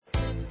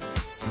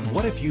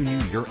What if you knew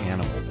your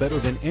animal better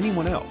than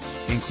anyone else,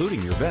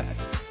 including your vet?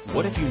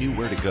 What if you knew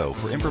where to go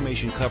for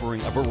information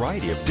covering a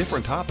variety of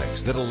different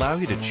topics that allow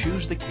you to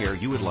choose the care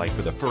you would like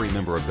for the furry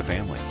member of the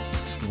family?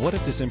 What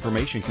if this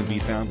information can be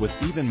found with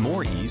even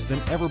more ease than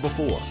ever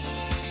before?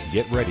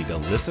 Get ready to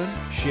listen,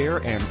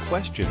 share, and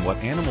question what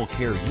animal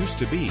care used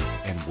to be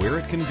and where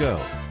it can go.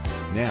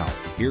 Now,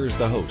 here's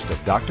the host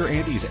of Dr.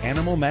 Andy's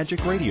Animal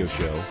Magic Radio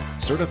Show,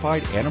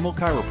 certified animal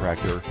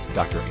chiropractor,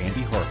 Dr.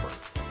 Andy Harper.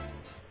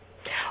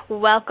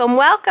 Welcome,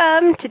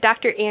 welcome to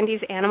Dr.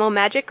 Andy's Animal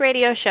Magic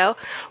Radio Show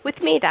with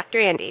me, Dr.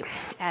 Andy.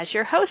 As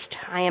your host,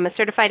 I am a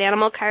certified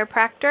animal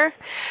chiropractor,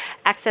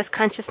 access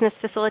consciousness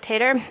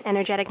facilitator,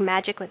 energetic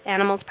magic with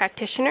animals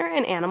practitioner,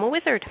 and animal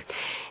wizard.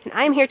 And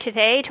I'm here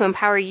today to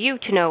empower you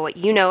to know what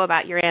you know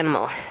about your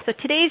animal. So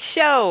today's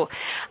show,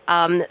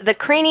 the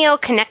cranial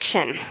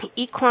connection,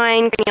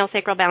 equine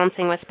cranial-sacral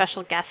balancing with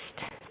special guest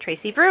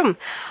Tracy Vroom.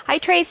 Hi,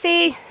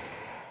 Tracy.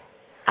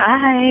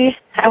 Hi.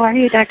 How are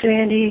you, Dr.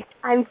 Andy?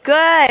 I'm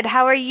good.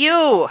 How are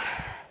you?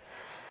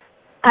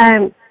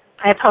 I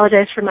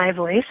apologize for my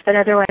voice, but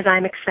otherwise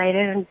I'm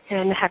excited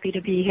and happy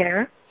to be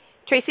here.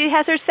 Tracy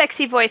has her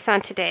sexy voice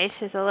on today.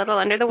 She's a little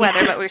under the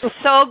weather, but we're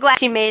so glad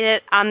she made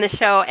it on the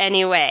show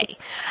anyway.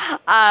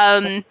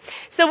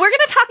 So we're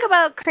going to talk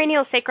about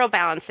cranial-sacral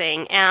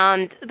balancing,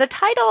 and the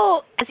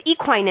title has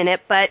equine in it,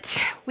 but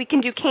we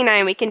can do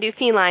canine, we can do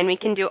feline, we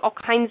can do all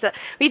kinds of,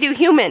 we do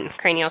human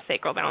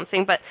cranial-sacral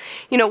balancing, but,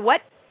 you know,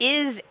 what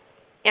is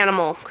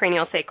animal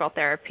cranial-sacral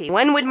therapy?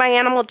 When would my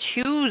animal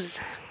choose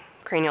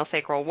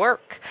cranial-sacral work?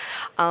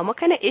 What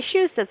kind of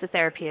issues does the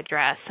therapy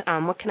address?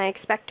 What can I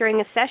expect during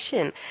a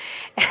session?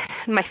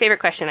 My favorite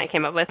question I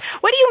came up with,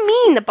 what do you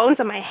mean the bones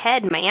of my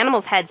head, my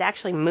animal's heads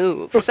actually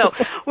move? So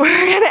we're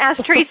going to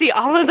ask Tracy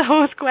all of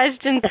those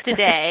questions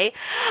today.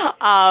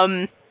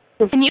 And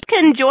you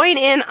can join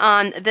in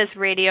on this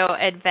radio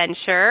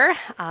adventure.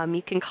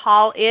 You can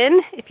call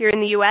in if you're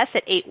in the U.S.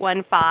 at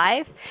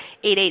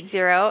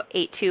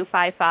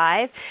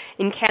 815-880-8255.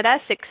 In Canada,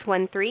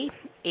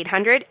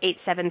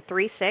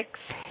 613-800-8736.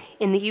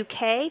 In the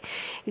UK,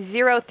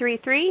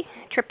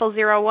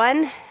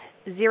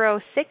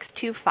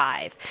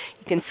 033-0001-0625.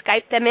 You can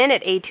Skype them in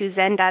at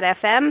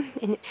a2zen.fm,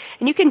 and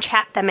you can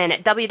chat them in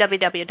at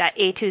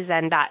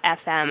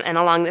www.a2zen.fm. And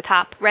along the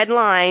top red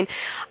line,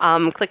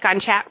 click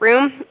on chat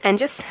room, and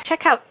just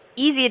check how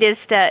easy it is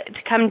to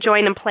come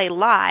join and play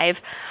live.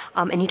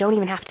 And you don't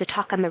even have to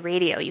talk on the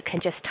radio. You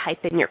can just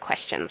type in your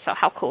questions. So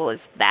how cool is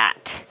that?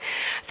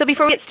 So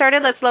before we get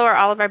started, let's lower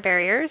all of our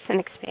barriers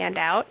and expand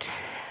out.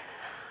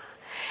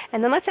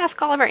 And then let's ask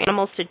all of our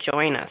animals to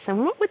join us.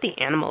 And what would the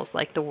animals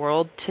like the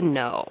world to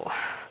know?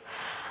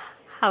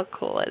 How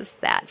cool is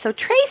that? So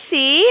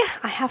Tracy,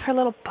 I have her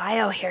little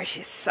bio here.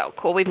 She's so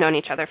cool. We've known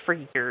each other for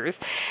years.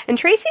 And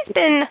Tracy's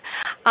been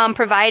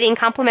providing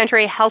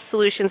complementary health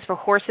solutions for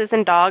horses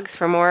and dogs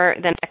for more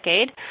than a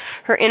decade.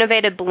 Her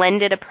innovative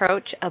blended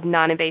approach of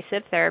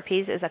non-invasive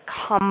therapies is a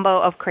combo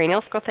of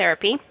cranial-sacral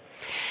therapy,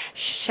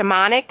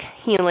 shamanic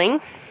healing,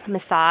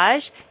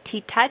 massage,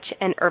 tea touch,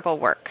 and herbal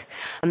work.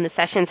 The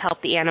sessions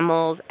help the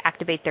animals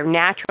activate their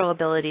natural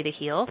ability to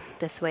heal.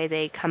 This way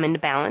they come into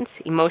balance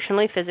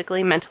emotionally,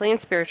 physically, mentally,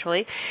 and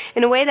spiritually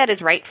in a way that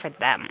is right for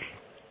them.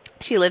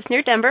 She lives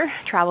near Denver,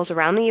 travels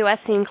around the U.S.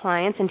 seeing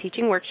clients and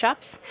teaching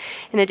workshops.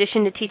 In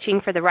addition to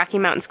teaching for the Rocky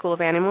Mountain School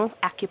of Animal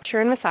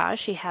Acupuncture and Massage,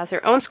 she has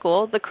her own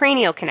school, the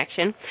Cranial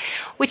Connection,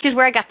 which is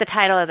where I got the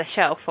title of the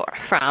show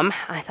from.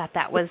 I thought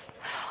that was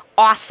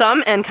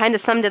awesome and kind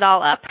of summed it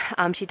all up.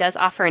 She does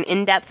offer an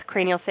in-depth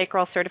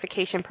cranial-sacral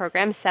certification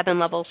program, 7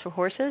 levels for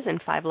horses and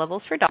 5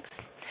 levels for dogs.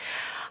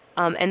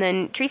 And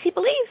then Tracy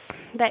believes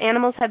that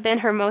animals have been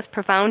her most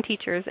profound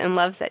teachers and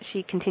loves that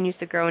she continues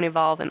to grow and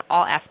evolve in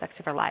all aspects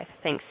of her life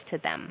thanks to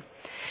them.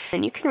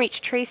 And you can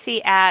reach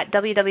Tracy at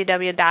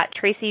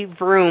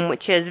www.tracyvroom,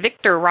 which is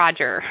Victor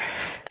Roger,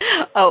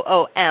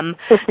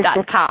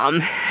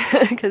 OOM.com.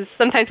 Because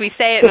sometimes we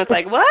say it and it's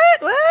like, what?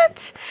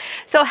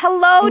 So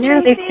hello,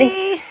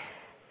 Tracy.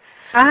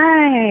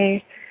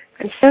 Hi.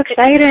 I'm so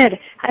excited.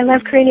 I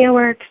love cranial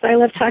work, so I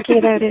love talking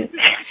about it.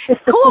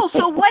 Cool.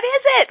 So what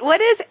is it? What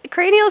is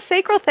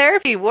cranial-sacral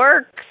therapy?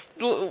 Works,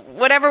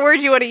 whatever word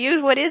you want to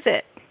use, what is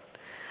it?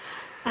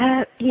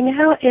 I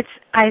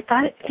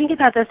think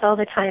about this all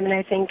the time, and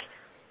I think,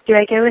 do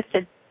I go with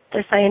the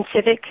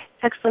scientific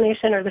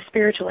explanation or the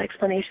spiritual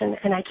explanation?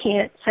 And I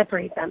can't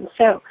separate them.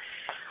 So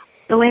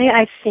the way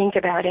I think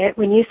about it,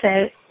 when you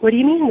said, what do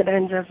you mean the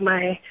bones of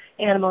my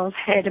animal's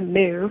head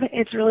move?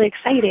 It's really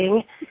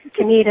exciting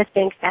to me to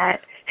think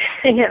that,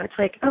 I know, it's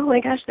like, oh my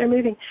gosh, they're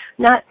moving.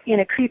 Not in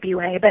a creepy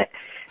way, but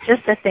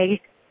just that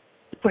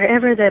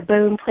wherever the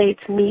bone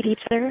plates meet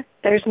each other,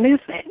 there's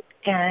movement.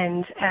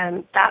 And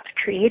that's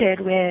created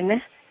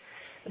when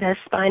the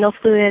spinal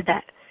fluid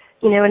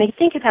when you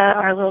think about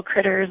our little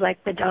critters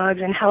like the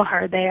dogs and how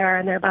hard they are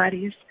on their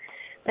bodies,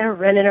 they're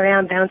running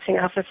around bouncing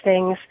off of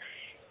things.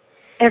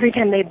 Every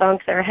time they bonk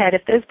their head,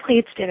 if those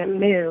plates didn't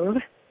move,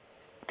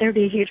 there'd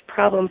be a huge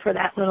problem for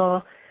that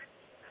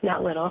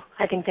not little,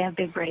 I think they have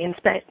big brains,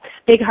 but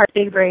big heart,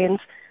 big brains,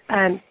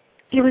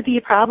 it would be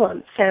a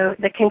problem. So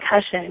the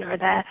concussion or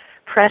the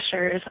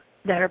pressures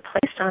that are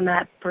placed on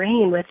that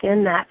brain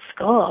within that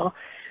skull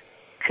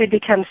could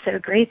become so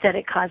great that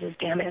it causes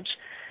damage.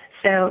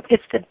 So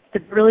it's the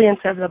brilliance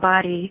of the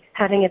body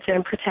having its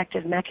own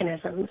protective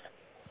mechanisms.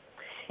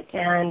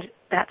 And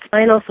that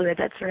spinal fluid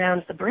that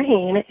surrounds the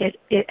brain,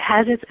 it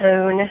has its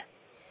own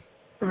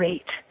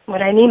rate.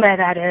 What I mean by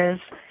that is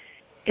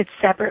it's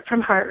separate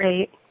from heart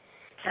rate,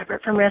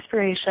 separate from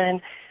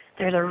respiration.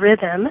 There's a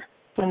rhythm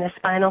when the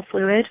spinal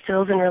fluid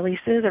fills and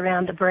releases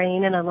around the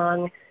brain and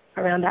around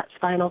that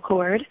spinal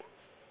cord.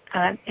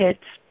 It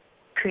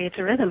creates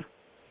a rhythm.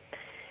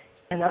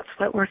 And that's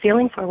what we're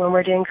feeling for when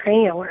we're doing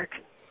cranial work.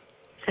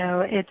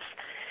 So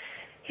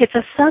it's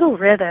a subtle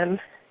rhythm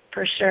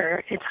for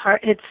sure. It's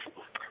hard.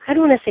 I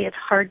don't want to say it's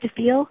hard to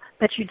feel,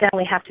 but you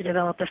definitely have to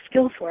develop a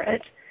skill for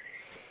it.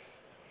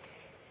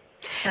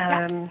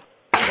 I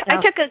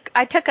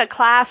took a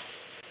class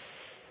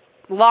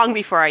long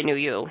before I knew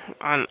you.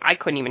 I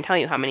couldn't even tell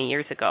you how many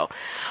years ago.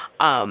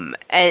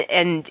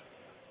 And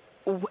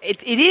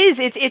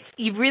it's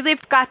you really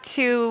have got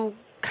to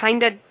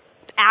kind of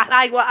ask.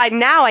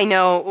 Now I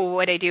know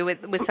what I do with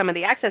some of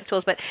the access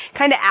tools, but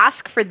kind of ask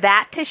for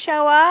that to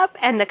show up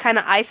and to kind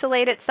of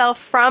isolate itself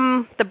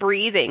from the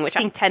breathing, which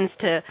I think tends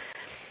to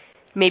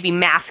maybe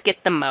mask it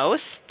the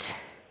most.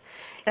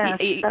 Yes,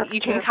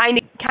 you can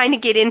kind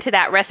of get into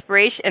that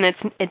respiration, and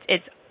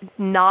it's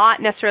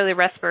not necessarily a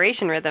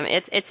respiration rhythm.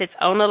 It's its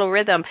own little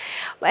rhythm.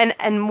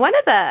 And one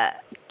of the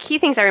key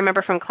things I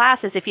remember from class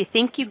is if you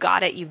think you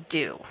got it, you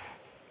do.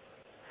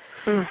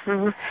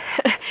 Mm-hmm.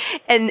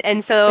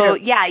 and so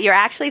you're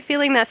actually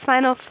feeling that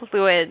spinal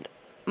fluid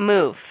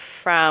move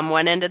from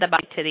one end of the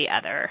body to the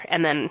other,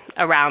 and then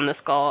around the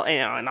skull,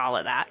 and all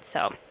of that.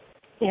 So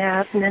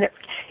yeah, and then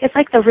it's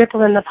like the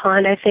ripple in the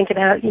pond. I think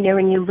about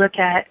when you look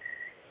at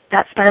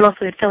that spinal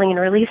fluid filling and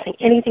releasing,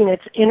 anything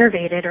that's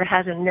innervated or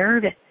has a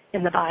nerve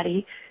in the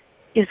body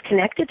is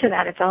connected to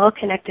that. It's all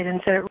connected,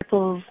 and so it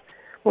ripples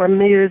or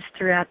moves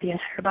throughout the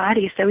entire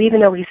body. So even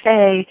though we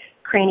say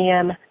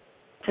cranium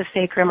to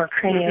sacrum or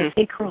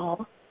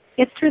craniosacral,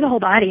 it's through the whole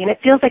body, and it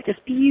feels like this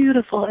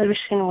beautiful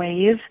ocean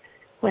wave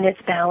when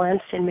it's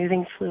balanced and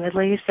moving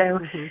fluidly. So,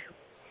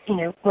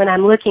 when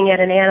I'm looking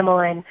at an animal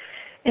and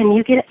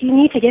you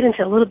need to get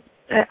into a little,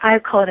 I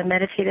call it a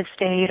meditative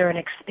state or an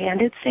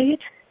expanded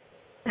state.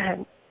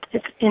 And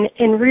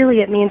really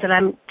it means that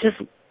I'm just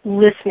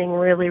listening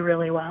really,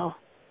 really well.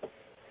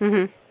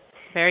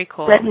 Very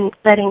cool. Letting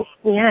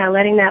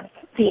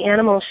the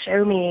animals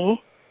show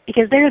me,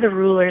 because they're the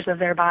rulers of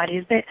their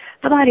bodies. The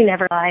body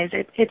never lies.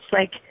 It's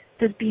like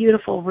this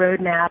beautiful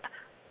roadmap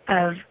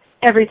of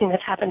everything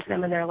that's happened to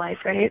them in their life,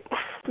 right?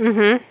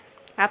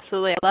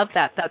 Absolutely, I love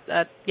that.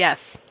 Yes,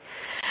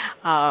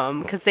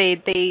 because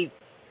they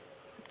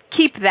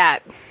keep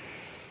that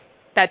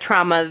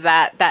trauma,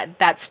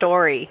 that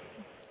story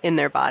in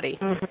their body.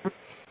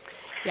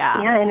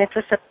 Yeah, and it's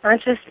a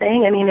subconscious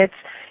thing. I mean, it's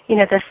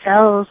the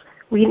cells.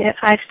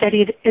 I've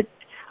studied it.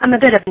 I'm a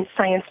bit of a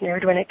science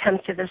nerd when it comes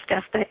to this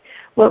stuff, but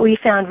what we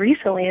found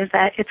recently is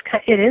that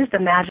it is the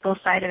magical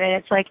side of it.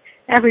 It's like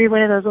every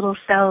one of those little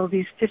cells,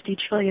 these 50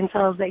 trillion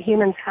cells that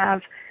humans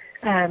have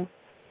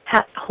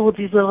hold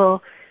these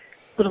little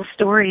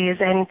stories,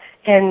 and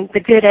the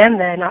good and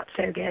the not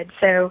so good.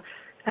 So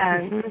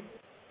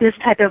this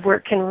type of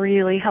work can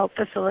really help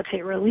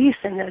facilitate release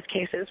in those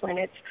cases when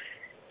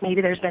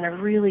maybe there's been a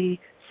really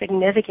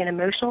significant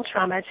emotional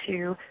trauma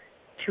to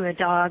a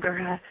dog or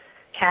a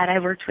cat.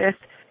 I've worked with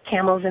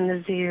camels in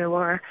the zoo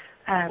or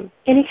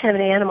any kind of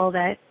an animal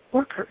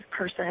or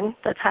person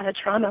that's had a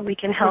trauma. We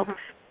can help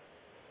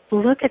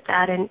look at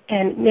that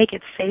and make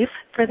it safe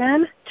for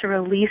them to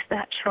release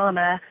that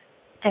trauma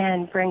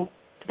and bring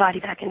the body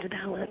back into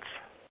balance.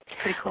 It's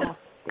pretty cool.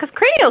 Because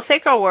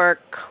craniosacral work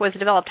was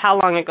developed how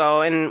long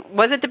ago, and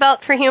was it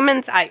developed for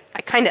humans? I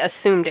kind of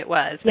assumed it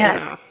was.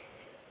 Yes.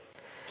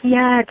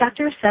 Yeah,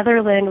 Dr.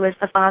 Sutherland was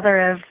the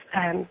father of,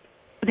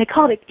 he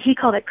called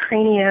it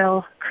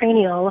cranial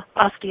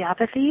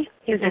osteopathy.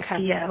 He was a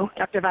DO,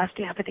 doctor of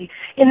osteopathy,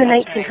 in the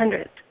 1900s.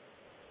 Right.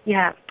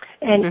 Yeah,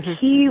 and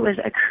he's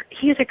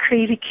a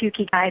crazy,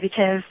 kooky guy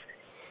because,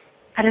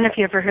 I don't know if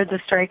you ever heard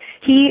this story,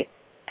 he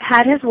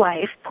had his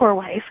wife, poor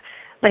wife,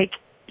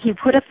 he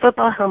put a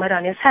football helmet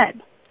on his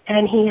head,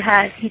 and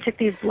he took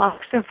these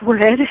blocks of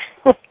wood.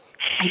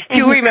 I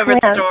do remember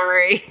the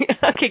story.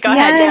 Okay, go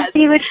ahead.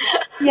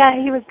 Yes.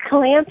 He would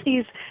clamp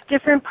these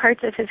different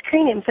parts of his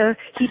cranium. So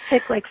he'd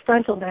pick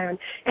frontal bone,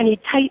 and he'd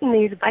tighten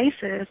these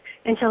vices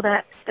until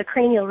the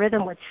cranial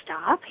rhythm would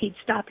stop. He'd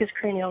stop his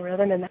cranial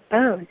rhythm in that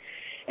bone,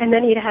 and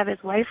then he'd have his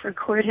wife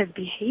record his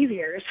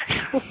behaviors.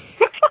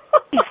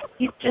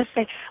 He'd just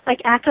say,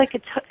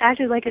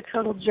 acted like a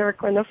total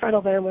jerk when the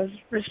frontal bone was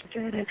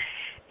restricted,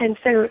 and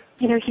so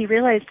he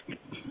realized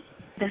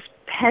this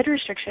head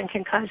restriction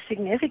can cause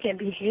significant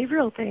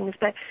behavioral things,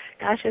 but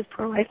gosh, his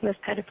poor wife must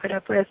have had to put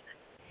up with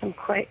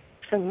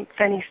some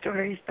funny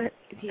stories. But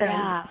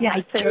I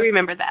do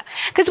remember that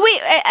because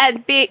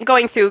we,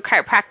 going through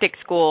chiropractic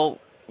school,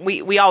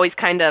 we always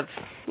kind of,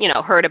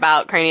 heard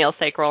about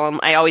craniosacral, and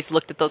I always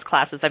looked at those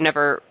classes. I've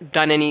never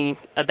done any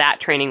of that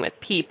training with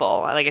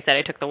people. Like I said,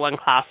 I took the one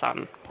class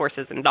on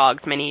horses and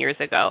dogs many years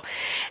ago,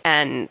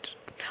 and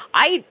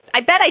I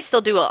bet I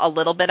still do a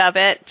little bit of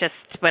it,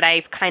 but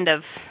I've kind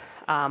of,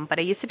 but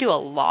I used to do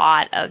a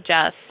lot of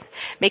just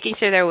making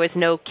sure there was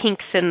no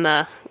kinks in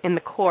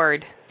the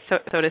cord,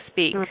 so to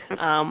speak,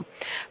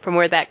 from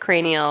where that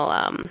cranial,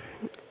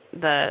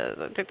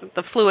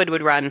 the fluid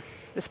would run.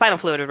 The spinal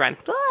fluid would run.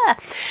 Blah.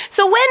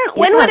 So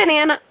when would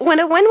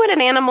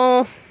an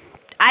animal?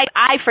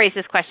 I phrase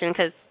this question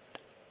because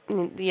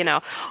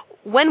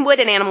when would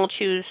an animal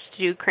choose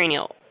to do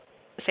cranial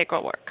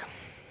sacral work?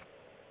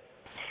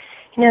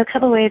 A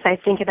couple of ways I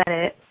think about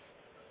it.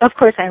 Of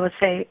course, I would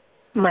say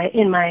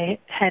in my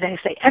head I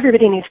say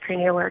everybody needs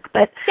cranial work,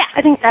 but yeah.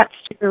 I think that's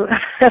true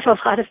of a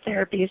lot of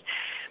therapies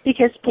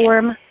because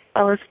form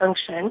follows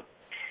function.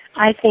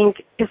 I think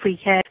if we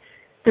get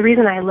the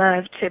reason I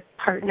love to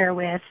partner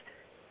with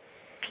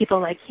people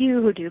like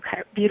you who do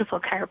beautiful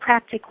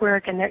chiropractic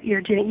work, and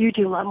you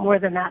do a lot more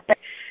than that. But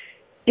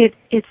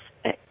it's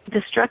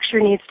the structure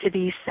needs to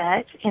be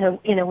set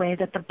in a way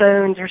that the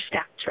bones are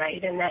stacked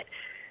right, and that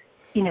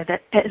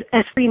that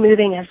as free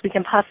moving as we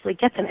can possibly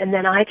get them. And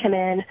then I come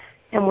in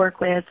and work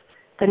with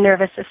the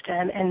nervous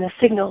system and the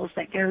signals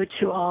that go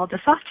to all the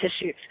soft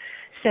tissues.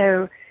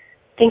 So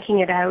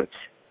thinking about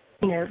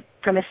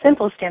from a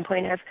simple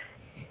standpoint of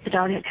the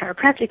dog has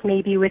chiropractic,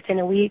 maybe within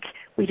a week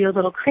we do a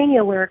little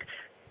cranial work.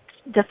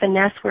 The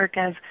finesse work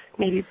of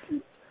maybe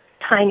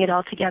tying it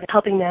all together,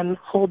 helping them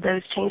hold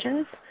those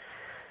changes.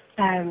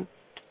 And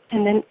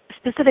then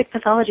specific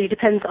pathology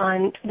depends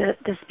on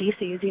the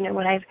species.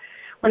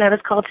 When I was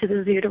called to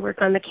the zoo to work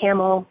on the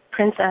camel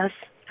Princess,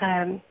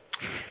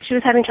 she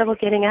was having trouble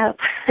getting up.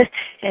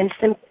 And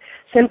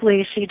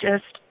simply she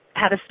just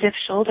had a stiff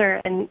shoulder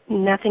and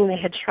nothing they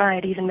had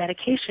tried, even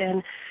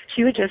medication,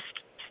 she would just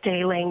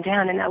stay laying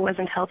down, and that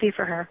wasn't healthy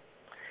for her.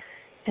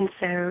 And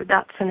so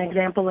that's an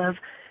example of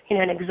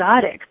an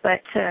exotic,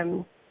 but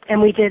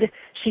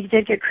she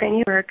did get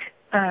cranial work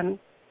on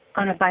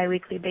a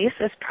biweekly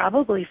basis,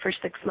 probably for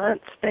 6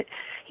 months. But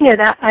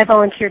that I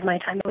volunteered my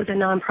time. It was a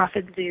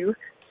nonprofit zoo,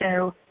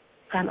 so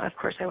of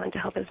course I wanted to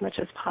help as much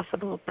as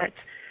possible. But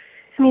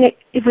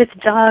with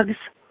dogs,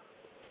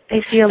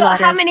 I see a lot of.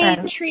 So how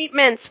many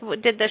treatments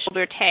did the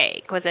shoulder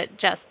take? Was it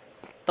just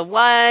the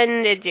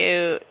one? Did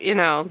you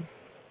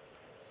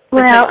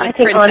Well, I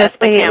think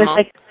honestly it was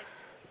like.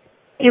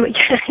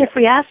 If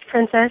we asked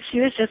Princess, she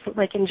was just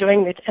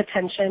enjoying the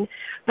attention.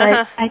 But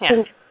I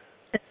think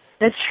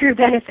the true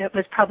benefit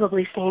was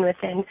probably seen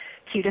within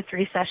 2 to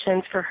 3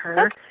 sessions for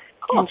her.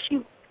 Cool. And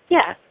she,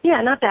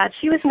 not bad.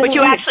 She was. But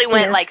you actually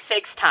went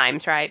 6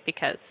 times, right?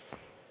 Because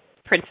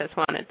Princess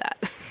wanted that.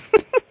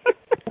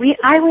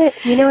 I went.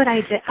 You know what I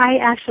did? I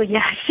actually,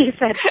 she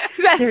said.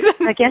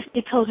 I guess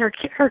they told her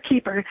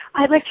keeper,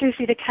 I'd like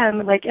Tracy to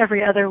come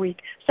every other week.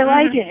 So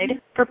I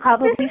did for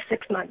probably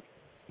 6 months.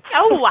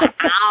 Oh,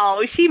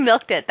 wow. She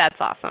milked it. That's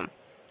awesome.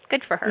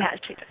 Good for her. Yeah,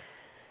 she did.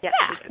 Yeah.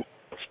 She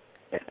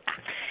did.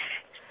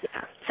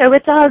 Yeah. So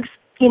with dogs,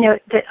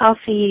 I'll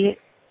see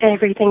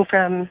everything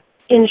from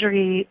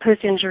injury,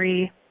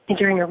 post-injury,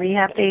 during a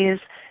rehab phase,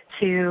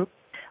 to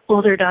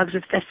older dogs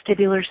with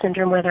vestibular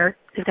syndrome where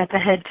they've got the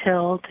head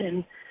tilt,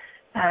 and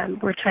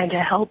we're trying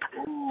to help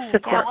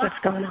support what's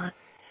going on.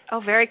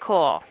 Oh, very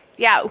cool.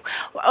 Yeah.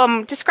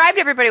 Describe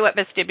to everybody what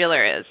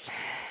vestibular is,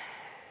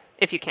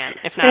 if you can.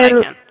 If not, I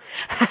can.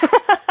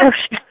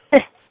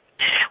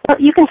 Well,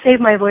 you can save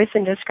my voice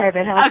and describe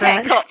it. How's that?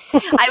 Okay,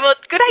 cool.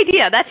 Good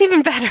idea. That's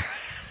even better.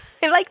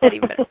 I like that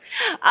even better.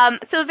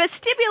 So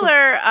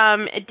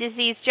vestibular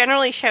disease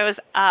generally shows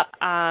up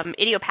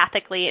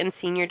idiopathically in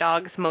senior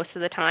dogs most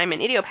of the time,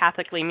 and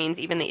idiopathically means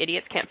even the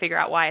idiots can't figure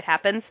out why it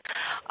happens.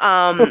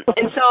 And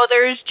so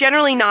there's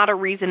generally not a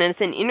reason.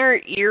 It's an inner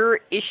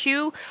ear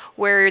issue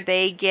where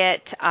they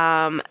get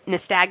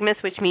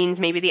nystagmus, which means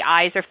maybe the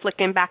eyes are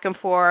flicking back and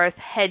forth,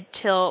 head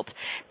tilt.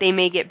 They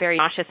may get very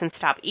nauseous and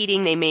stop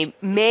eating. They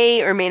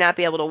may or may not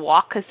be able to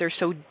walk because they're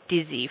so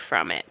dizzy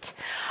from it.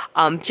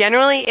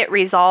 Generally, it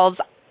resolves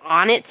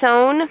on its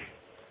own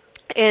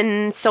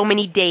in so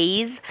many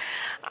days.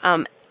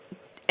 And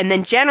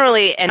then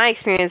generally, in my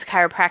experience,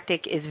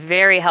 chiropractic is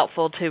very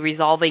helpful to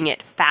resolving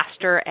it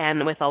faster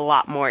and with a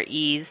lot more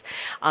ease.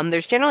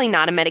 There's generally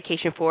not a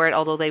medication for it,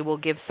 although they will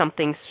give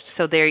something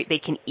so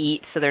they can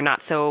eat, so they're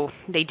not so,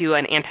 they do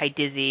an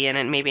anti-dizzy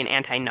and maybe an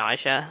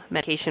anti-nausea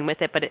medication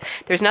with it, but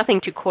there's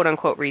nothing to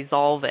quote-unquote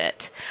resolve it.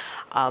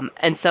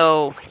 And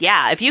so,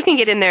 if you can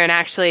get in there and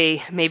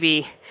actually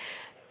maybe,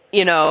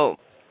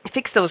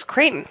 fix those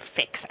cranial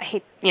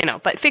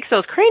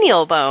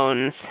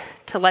bones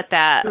to let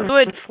that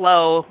fluid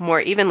flow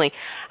more evenly,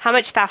 how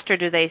much faster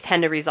do they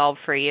tend to resolve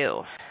for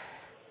you?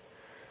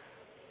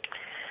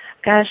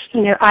 Gosh,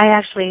 I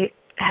actually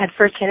had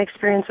firsthand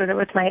experience with it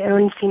with my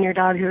own senior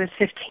dog who was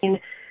 15.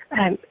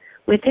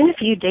 Within a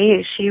few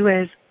days, she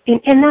was,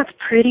 and that's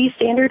pretty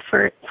standard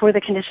for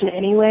the condition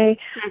anyway,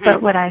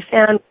 but what I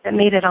found that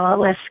made it a lot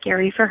less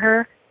scary for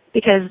her,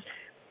 because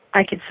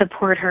I could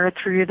support her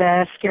through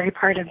the scary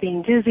part of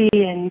being dizzy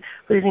and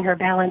losing her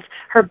balance.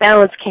 Her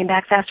balance came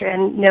back faster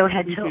and no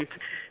head tilt.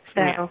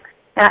 So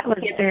that was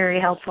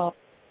very helpful.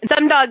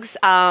 Some dogs,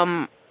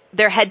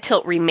 their head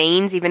tilt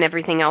remains, even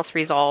everything else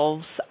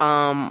resolves.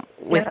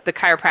 With the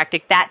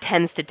chiropractic, that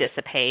tends to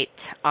dissipate.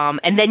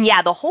 And then,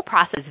 the whole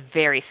process is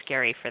very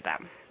scary for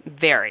them.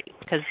 Very.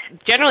 Because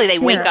generally they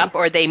wake up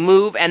or they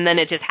move and then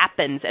it just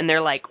happens and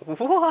they're like,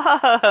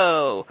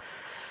 whoa.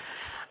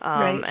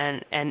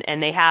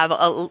 And they have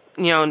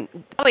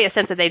probably a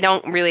sense that they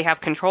don't really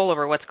have control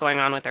over what's going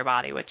on with their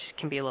body, which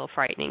can be a little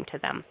frightening to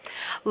them.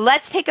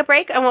 Let's take a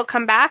break and we'll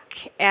come back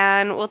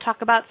and we'll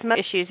talk about some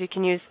issues you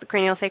can use the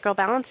craniosacral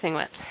balancing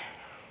with.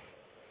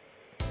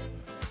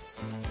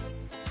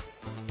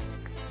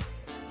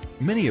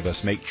 Many of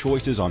us make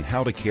choices on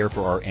how to care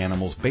for our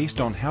animals based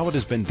on how it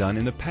has been done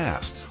in the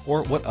past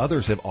or what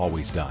others have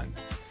always done.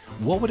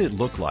 What would it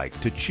look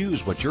like to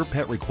choose what your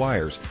pet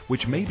requires,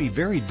 which may be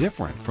very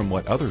different from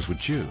what others would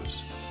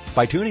choose?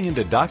 By tuning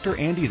into Dr.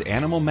 Andy's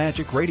Animal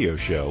Magic Radio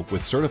Show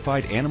with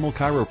certified animal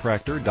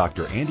chiropractor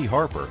Dr. Andy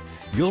Harper,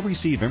 you'll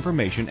receive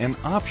information and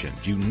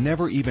options you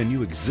never even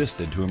knew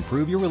existed to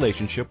improve your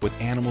relationship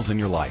with animals in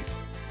your life.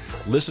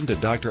 Listen to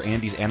Dr.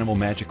 Andy's Animal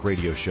Magic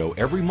Radio Show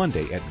every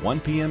Monday at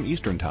 1 p.m.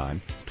 Eastern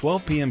Time,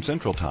 12 p.m.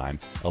 Central Time,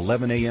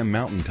 11 a.m.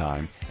 Mountain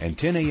Time, and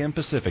 10 a.m.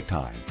 Pacific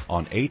Time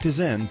on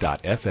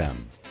A2Zen.fm.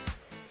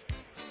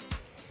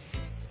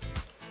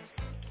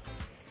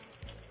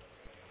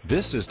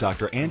 This is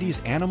Dr. Andy's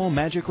Animal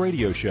Magic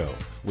Radio Show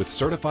with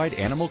certified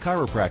animal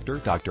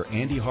chiropractor Dr.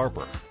 Andy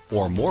Harper,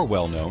 or more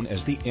well known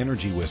as the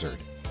Energy Wizard.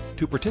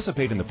 To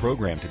participate in the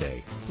program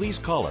today, please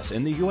call us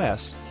in the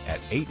U.S.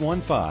 at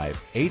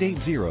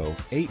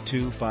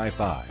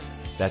 815-880-8255.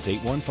 That's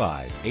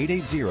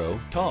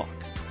 815-880-TALK.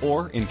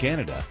 Or in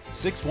Canada,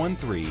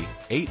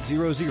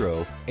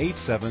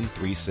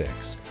 613-800-8736.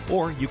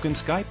 Or you can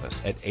Skype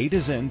us at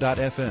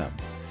A2Zen.fm.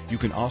 You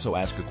can also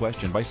ask a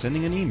question by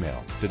sending an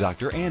email to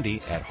Dr. Andy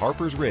at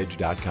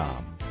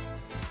harpersridge.com.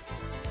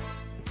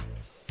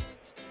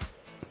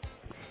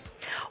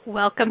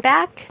 Welcome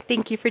back.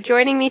 Thank you for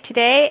joining me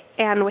today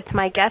and with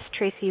my guest,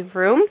 Tracy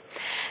Vroom.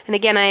 And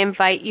again, I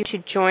invite you to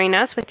join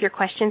us with your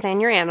questions and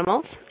your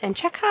animals and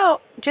check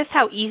out just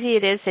how easy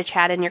it is to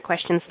chat in your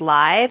questions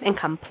live and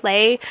come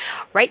play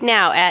right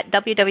now at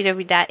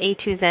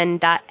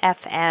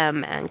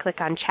www.a2zen.fm and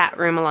click on chat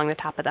room along the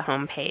top of the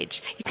home page.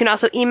 You can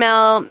also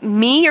email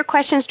me your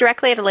questions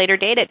directly at a later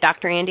date at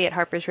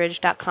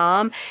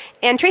drandy@harpersridge.com.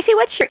 And Tracy,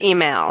 what's your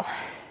email?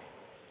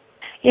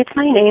 It's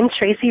my name,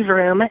 Tracy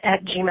Vroom,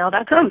 at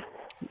gmail.com.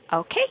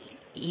 Okay,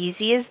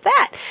 easy as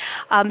that.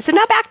 So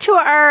now back to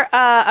our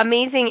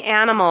amazing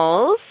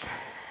animals,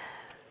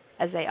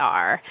 as they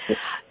are.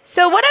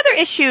 So what other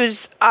issues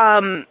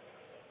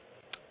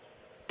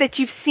that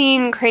you've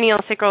seen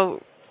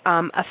craniosacral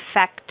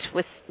affect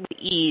with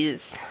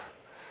ease?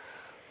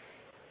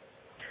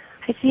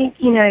 I think,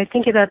 I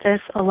think about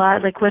this a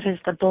lot, like what is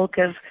the bulk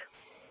of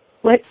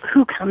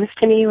who comes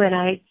to me when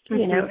I,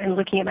 am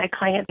looking at my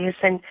client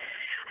base, and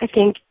I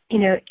think,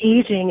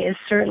 aging is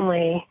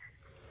certainly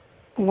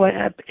what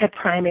a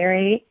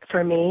primary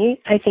for me.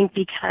 I think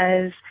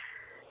because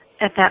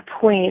at that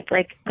point,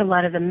 like a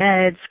lot of the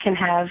meds can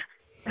have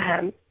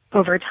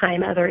over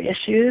time other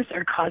issues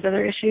or cause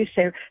other issues.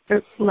 So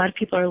a lot of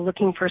people are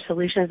looking for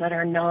solutions that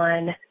are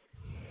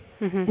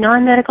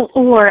non-medical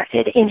or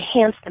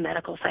enhance the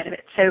medical side of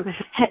it. So,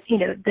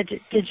 the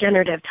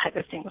degenerative type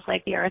of things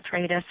like the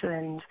arthritis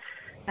and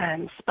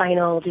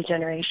spinal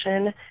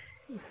degeneration.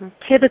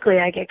 Typically,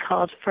 I get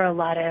called for a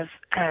lot of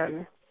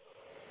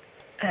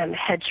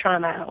head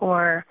trauma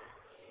or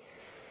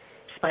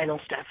spinal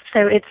stuff.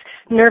 So it's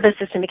nervous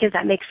system because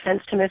that makes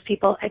sense to most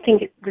people. I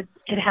think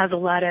it has a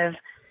lot of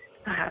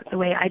the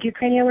way I do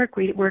cranial work.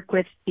 We work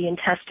with the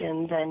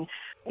intestines and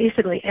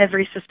basically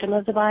every system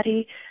of the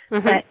body,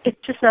 but it's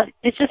just not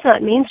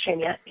mainstream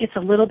yet. It's a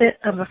little bit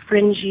of a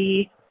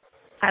fringy,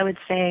 I would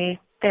say,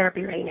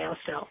 therapy right now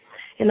still.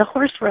 In the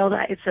horse world,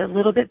 it's a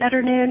little bit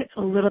better known,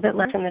 a little bit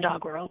less in the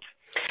dog world.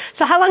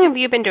 So how long have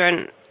you been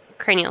doing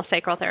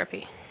craniosacral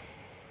therapy?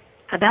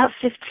 About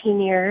 15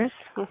 years.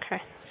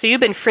 Okay. So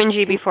you've been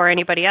fringy before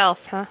anybody else,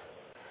 huh?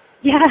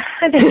 Yeah,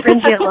 I've been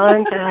fringy a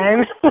long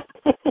time.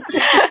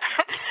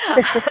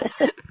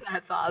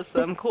 That's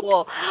awesome.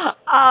 Cool.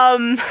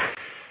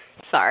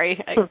 Sorry.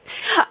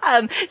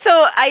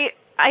 So I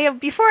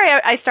before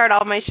I start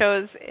all my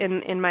shows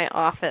in my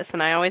office,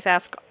 and I always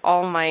ask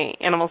all my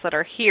animals that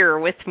are here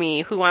with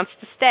me who wants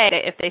to stay.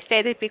 If they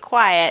stay, they'd be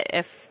quiet.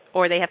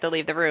 Or they have to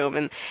leave the room,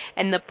 and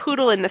the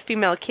poodle and the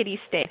female kitty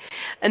stay.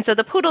 And so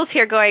the poodle's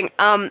here going,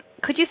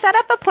 could you set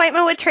up an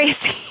appointment with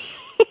Tracy?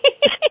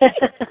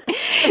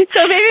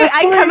 So maybe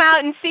I come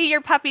out and see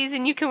your puppies,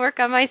 and you can work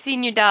on my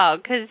senior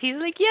dog, because he's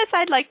like, yes,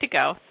 I'd like to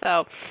go.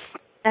 So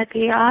that'd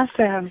be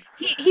awesome.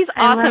 He's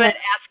awesome at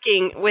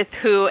asking with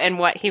who and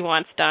what he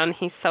wants done.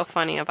 He's so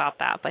funny about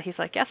that. But he's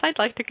like, yes, I'd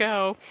like to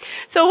go.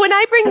 So when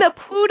I bring the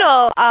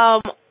poodle,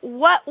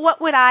 what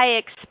would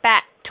I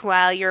expect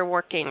while you're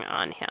working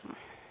on him?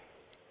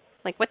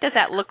 Like, what does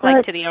that look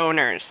like to the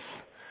owners?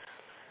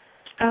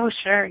 Oh,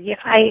 sure. Yeah,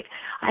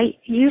 I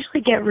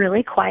usually get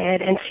really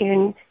quiet and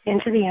tune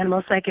into the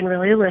animal so I can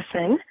really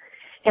listen.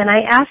 And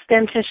I ask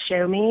them to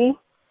show me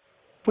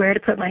where to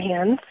put my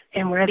hands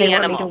and where they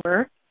want me to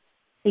work.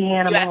 The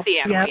animal. You ask the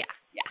animal, yep.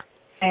 yeah.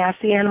 I ask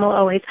the animal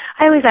always.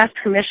 I always ask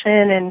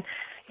permission, and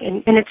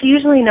it's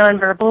usually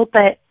nonverbal,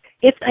 but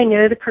if I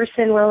know the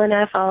person well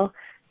enough, I'll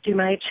do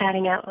my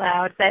chatting out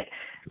loud, but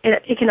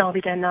it can all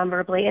be done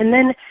nonverbally. And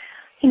then,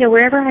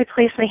 wherever I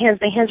place my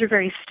hands are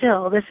very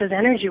still. This is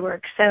energy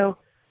work, so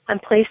I'm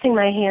placing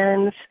my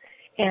hands,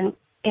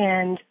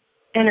 and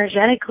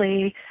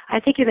energetically, I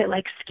think of it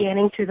like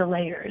scanning through the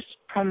layers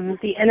from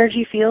the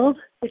energy field,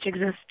 which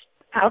exists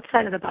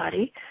outside of the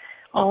body,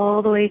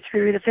 all the way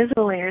through the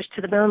physical layers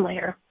to the bone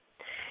layer.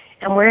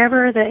 And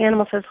wherever the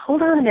animal says,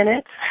 hold on a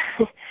minute,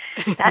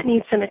 that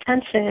needs some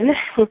attention,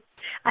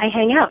 I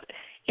hang out.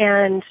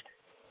 And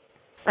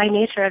by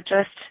nature of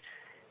just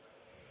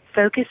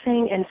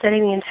focusing and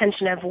setting the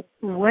intention of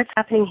what's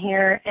happening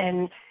here,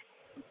 and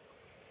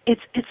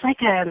it's like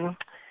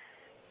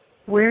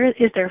where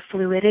is there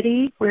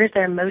fluidity, where is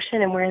there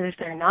motion, and where is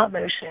there not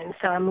motion.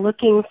 So I'm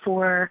looking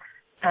for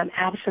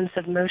absence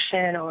of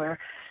motion or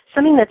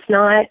something that's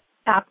not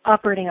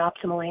operating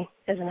optimally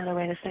is another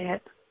way to say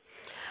it.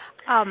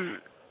 I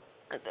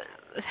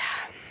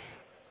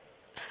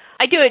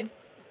do it.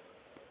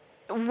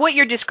 What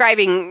you're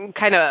describing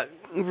kind of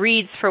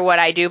reads for what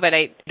I do, but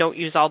I don't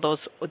use all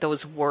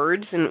those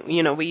words,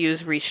 and we use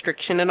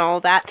restriction and all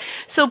that.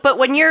 So, but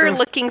when you're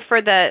looking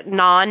for the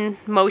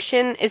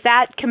non-motion, is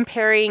that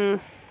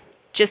comparing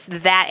just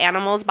that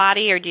animal's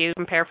body, or do you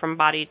compare from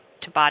body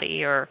to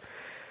body, or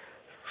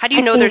how do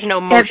you know there's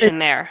no motion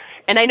there?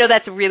 And I know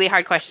that's a really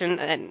hard question,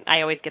 and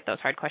I always get those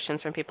hard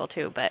questions from people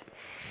too, but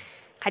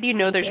how do you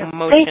know there's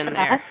motion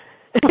there?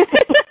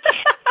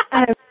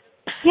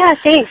 Yeah,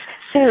 thanks.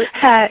 So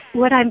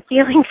what I'm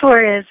feeling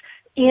for is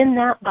in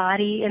that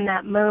body, in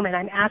that moment,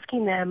 I'm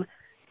asking them,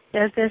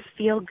 does this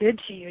feel good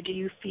to you? Do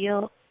you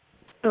feel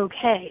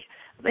okay?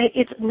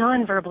 It's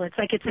nonverbal. It's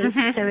like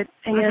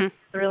I know it's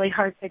really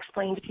hard to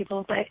explain to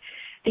people, but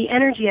the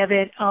energy of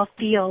it, I'll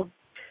feel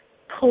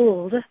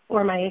pulled,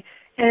 or my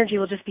energy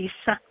will just be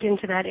sucked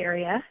into that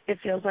area, it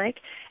feels like,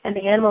 and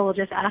the animal will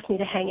just ask me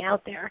to hang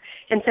out there.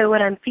 And so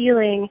what I'm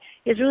feeling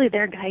is really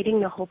they're guiding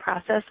the whole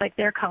process, like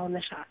they're calling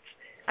the shots.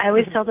 I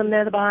always tell them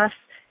they're the boss,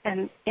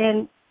 and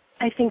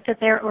I think that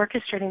they're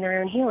orchestrating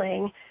their own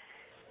healing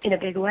in a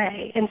big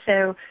way. And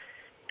so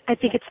I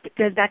think it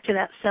goes back to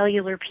that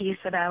cellular piece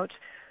about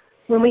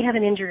when we have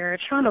an injury or a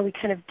trauma, we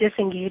kind of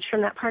disengage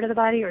from that part of the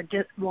body or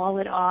wall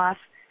it off,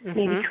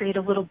 maybe create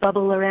a little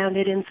bubble around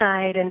it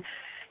inside, and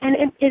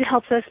it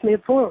helps us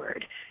move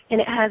forward.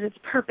 And it has its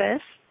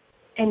purpose,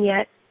 and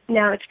yet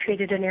now it's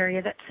created an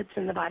area that sits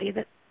in the body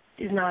that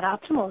is not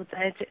optimal.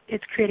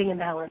 It's creating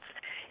imbalance.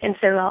 And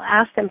so I'll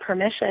ask them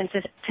permission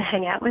to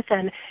hang out with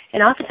them.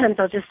 And oftentimes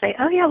I'll just say,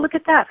 oh, yeah, look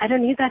at that. I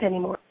don't need that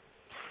anymore.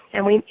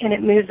 And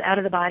it moves out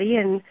of the body,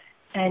 and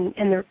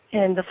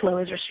the flow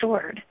is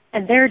restored.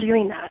 And they're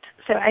doing that.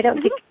 So I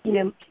don't think,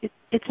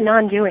 it's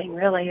non-doing,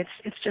 really.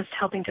 It's just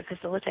helping to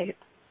facilitate.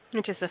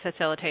 It's just a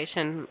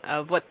facilitation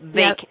of what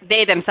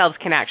they themselves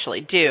can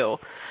actually do.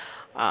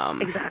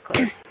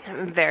 Exactly.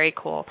 Very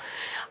cool.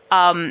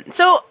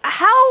 So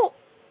how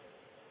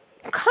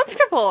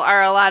comfortable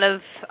are a lot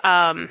of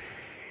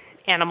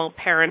animal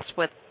parents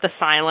with the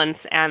silence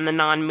and the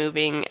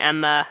non-moving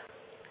and the...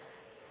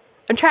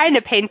 I'm trying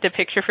to paint a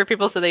picture for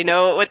people so they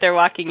know what they're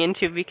walking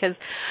into, because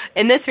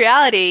in this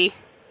reality,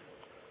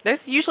 there's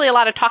usually a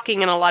lot of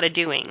talking and a lot of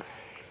doing.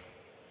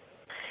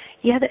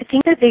 Yeah, I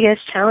think the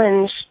biggest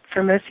challenge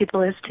for most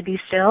people is to be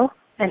still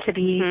and to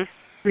be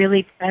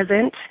really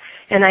present.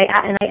 And I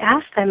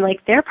ask them,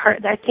 like, their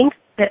part. I think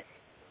that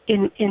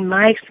in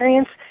my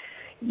experience,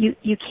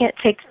 you can't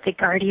take the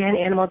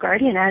animal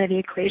guardian out of the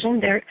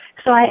equation.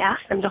 So I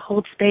ask them to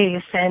hold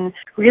space and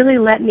really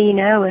let me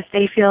know if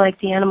they feel like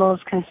the animal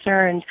is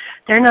concerned.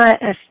 They're not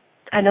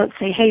I don't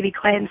say, hey, be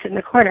quiet and sit in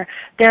the corner.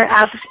 They're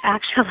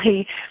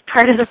actually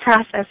part of the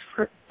process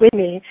with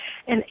me,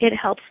 and it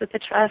helps with the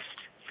trust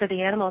for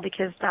the animal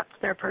because that's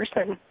their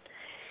person.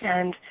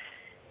 And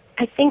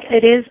I think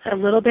it is a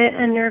little bit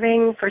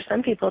unnerving for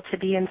some people to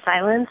be in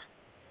silence,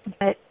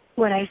 but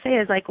what I say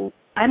is, like,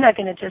 I'm not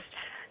going to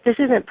this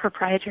isn't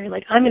proprietary.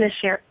 Like, I'm going to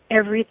share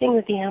everything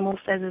that the animal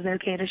says is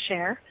okay to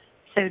share,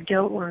 so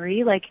don't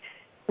worry. Like,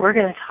 we're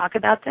going to talk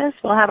about this.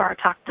 We'll have our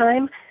talk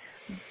time.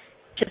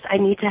 Just I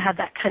need to have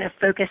that kind of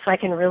focus so I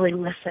can really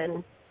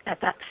listen at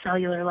that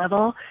cellular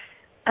level.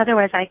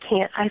 Otherwise, I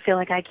feel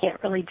like I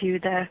can't really do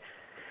the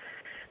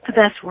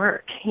best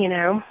work,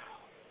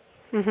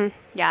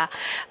 Yeah,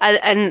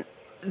 and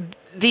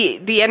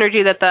the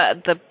energy that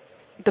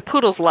the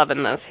poodle's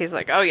loving this. He's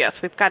like, oh yes,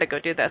 we've got to go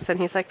do this, and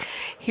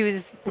he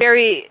was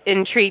very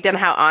intrigued in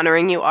how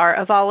honoring you are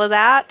of all of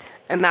that,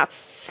 and that's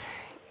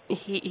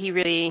he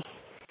really,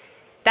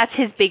 that's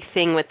his big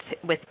thing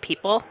with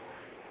people,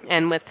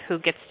 and with who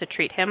gets to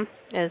treat him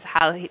is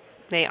how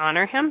they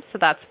honor him. So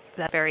that's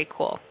very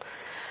cool.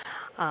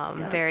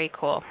 Very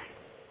cool.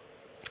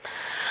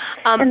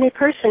 And the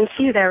person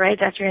too, though, right,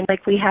 Dr. And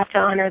like we have to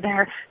honor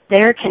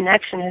their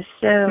connection is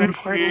so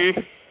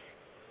important.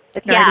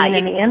 The guardian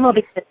and the animal,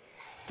 because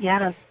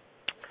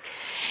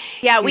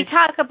we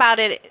talk about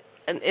it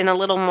in a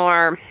little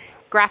more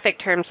graphic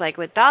terms, like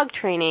with dog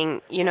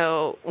training. You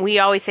know, we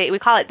always say we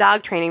call it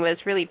dog training, but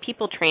it's really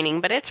people training.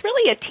 But it's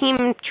really a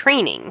team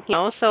training, you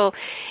know. So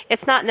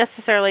it's not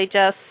necessarily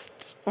just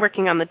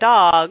working on the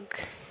dog.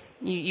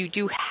 You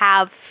do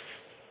have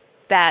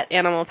that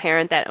animal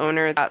parent, that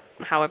owner, that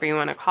however you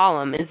want to call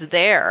them, is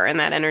there, and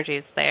that energy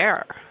is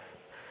there.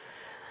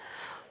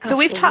 So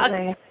we've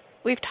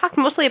talked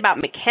mostly about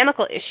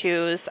mechanical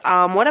issues.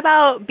 What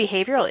about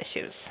behavioral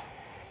issues?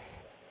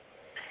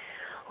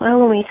 Well,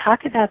 when we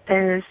talk about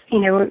those, you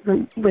know,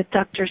 with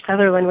Dr.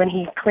 Sutherland, when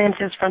he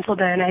clamped his frontal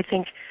bone, I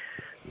think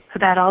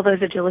about all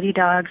those agility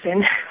dogs,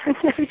 and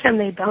every time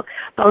they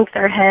bonk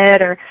their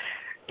head or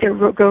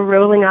go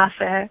rolling off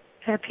a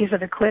piece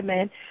of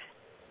equipment,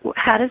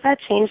 how does that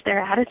change their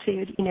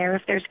attitude? You know,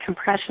 if there's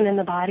compression in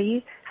the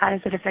body, how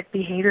does it affect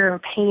behavior, or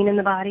pain in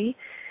the body?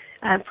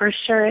 For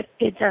sure,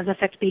 it does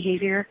affect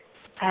behavior.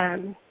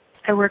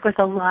 I work with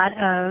a lot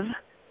of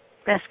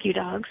rescue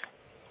dogs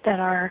that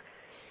are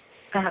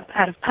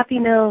out of puppy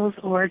mills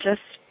or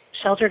just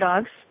shelter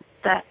dogs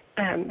that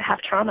have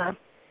trauma.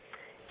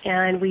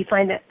 And we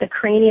find that the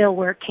cranial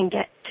work can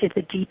get to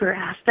the deeper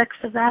aspects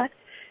of that,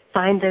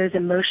 find those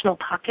emotional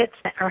pockets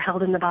that are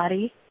held in the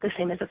body, the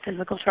same as a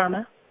physical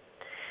trauma.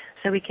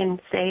 So we can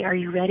say, are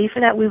you ready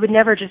for that? We would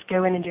never just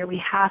go in and do it.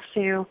 We have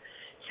to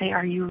say,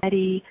 are you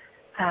ready?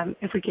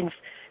 If we can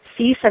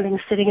see something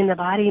sitting in the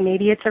body,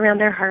 maybe it's around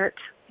their heart.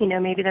 You know,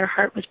 maybe their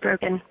heart was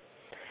broken.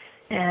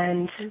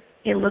 And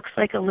it looks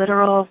like a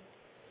literal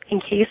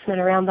encasement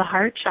around the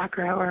heart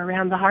chakra or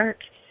around the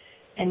heart.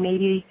 And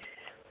maybe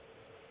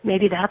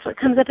that's what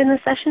comes up in the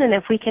session. And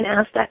if we can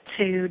ask that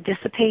to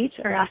dissipate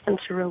or ask them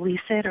to release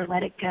it or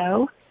let it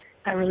go,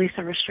 release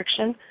a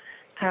restriction,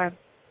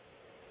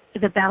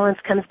 the balance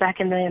comes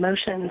back in the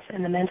emotions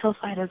and the mental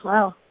side as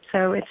well.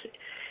 So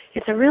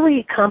it's a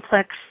really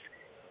complex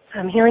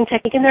healing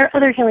technique, and there are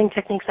other healing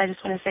techniques I just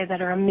want to say that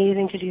are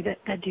amazing to do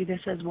that do this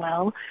as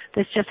well.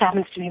 This just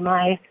happens to be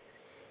my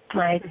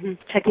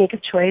technique of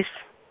choice.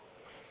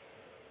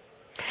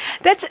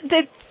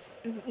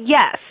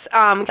 Yes.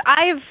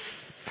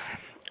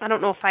 I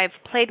don't know if I've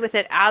played with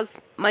it as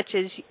much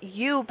as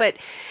you, but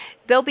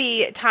there'll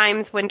be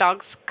times when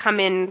dogs come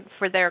in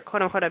for their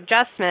quote-unquote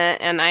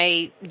adjustment, and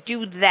I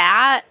do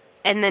that,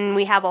 and then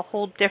we have a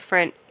whole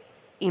different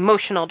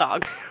emotional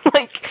dog.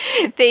 Like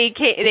they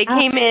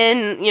came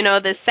in, you know,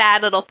 this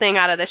sad little thing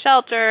out of the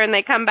shelter, and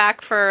they come back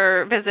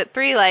for visit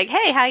 3 like,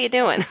 hey, how you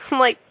doing? I'm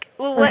like,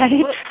 well,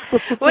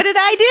 what did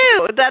I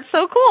do? That's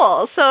so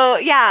cool. So,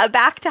 yeah,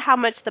 back to how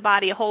much the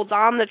body holds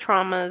on the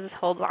traumas,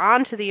 holds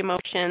on to the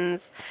emotions,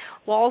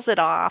 walls it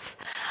off.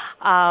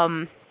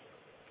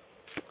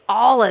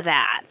 All of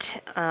that.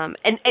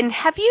 And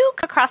have you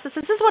come across this?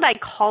 This is what I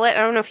call it. I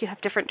don't know if you have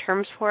different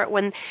terms for it,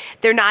 when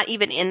they're not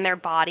even in their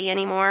body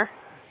anymore.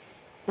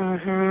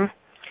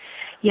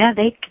 Yeah,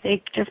 they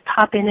just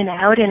pop in and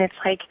out, and it's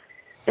like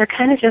they're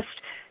kind of just,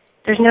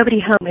 there's nobody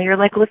home. You're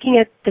like looking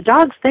at the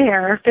dog's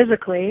there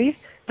physically,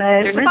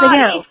 but there's where'd they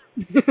go?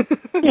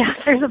 Yeah,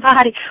 there's a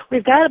body.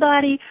 We've got a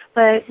body,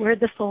 but where'd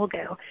the soul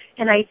go?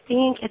 And I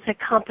think it's a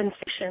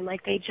compensation.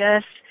 Like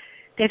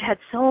they've had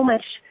so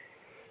much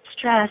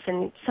stress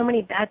and so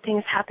many bad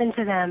things happen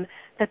to them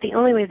that the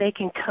only way they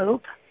can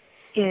cope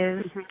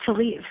is to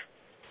leave.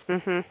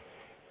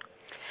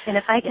 And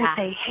if I can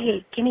say,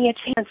 hey, give me a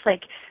chance,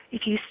 like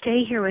if you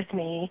stay here with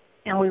me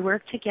and we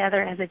work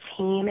together as a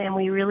team and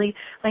we really,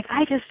 like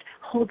I just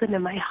hold them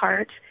in my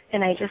heart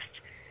and I just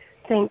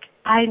think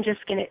I'm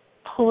just going to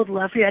hold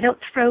love for you. I don't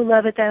throw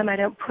love at them. I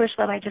don't push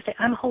love. I just say,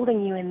 I'm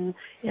holding you in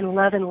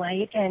love and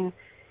light. And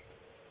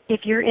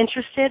if you're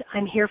interested,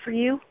 I'm here for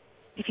you.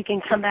 If you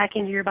can come back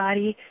into your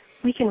body,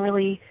 we can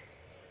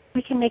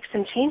make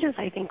some changes,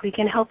 I think. We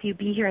can help you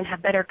be here and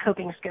have better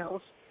coping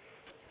skills.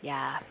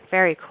 Yeah,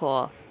 very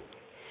cool.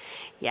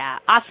 Yeah,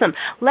 awesome.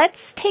 Let's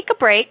take a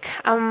break.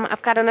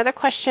 I've got another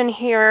question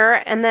here,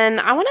 and then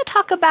I want to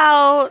talk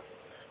about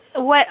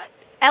what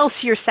else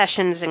your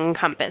sessions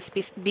encompass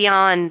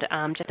beyond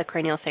just the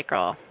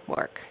craniosacral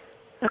work.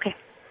 Okay.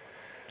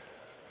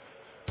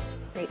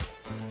 Great.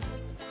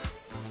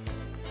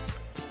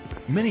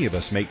 Many of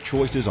us make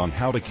choices on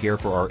how to care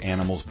for our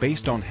animals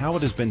based on how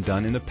it has been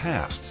done in the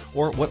past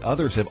or what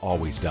others have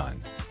always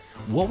done.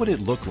 What would it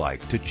look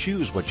like to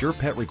choose what your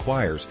pet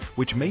requires,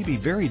 which may be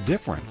very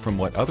different from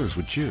what others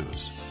would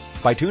choose?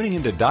 By tuning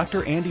into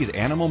Dr. Andy's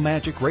Animal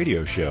Magic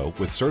Radio Show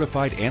with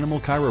certified animal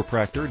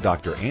chiropractor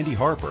Dr. Andy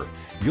Harper,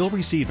 you'll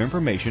receive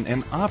information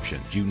and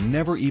options you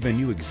never even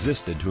knew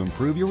existed to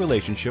improve your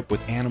relationship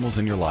with animals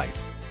in your life.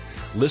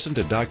 Listen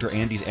to Dr.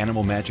 Andy's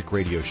Animal Magic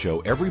Radio Show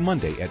every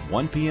Monday at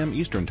 1 p.m.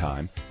 Eastern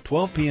Time,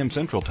 12 p.m.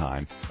 Central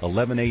Time,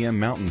 11 a.m.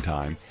 Mountain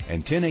Time,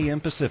 and 10 a.m.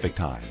 Pacific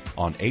Time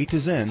on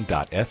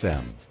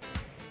A2Zen.fm.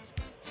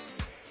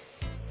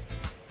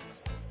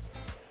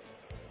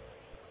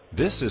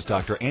 This is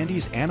Dr.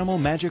 Andy's Animal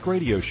Magic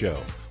Radio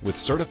Show with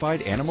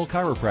certified animal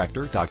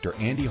chiropractor Dr.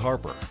 Andy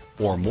Harper,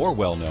 or more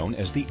well known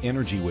as the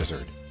Energy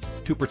Wizard.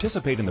 To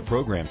participate in the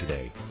program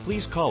today,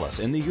 please call us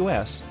in the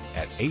U.S.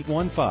 at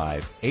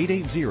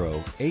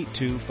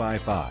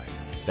 815-880-8255.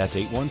 That's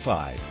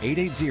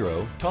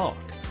 815-880-TALK.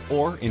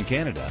 Or in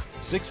Canada,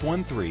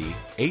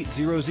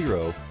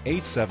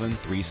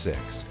 613-800-8736.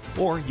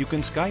 Or you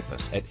can Skype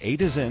us at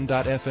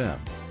a2zen.fm.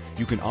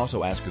 You can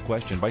also ask a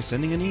question by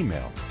sending an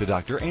email to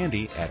Dr.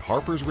 Andy at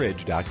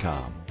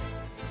harpersridge.com.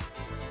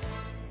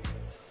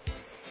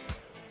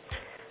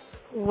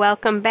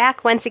 Welcome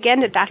back once again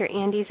to Dr.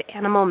 Andy's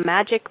Animal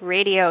Magic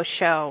Radio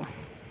Show.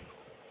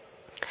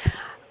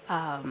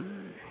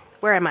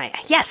 Where am I?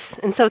 Yes,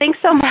 and so thanks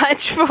so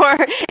much for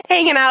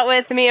hanging out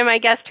with me and my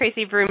guest,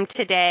 Tracy Broom,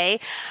 today.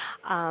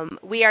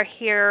 We are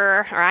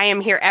here, or I am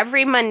here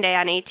every Monday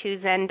on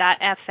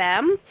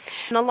a2zen.fm.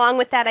 And along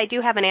with that, I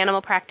do have an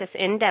animal practice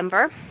in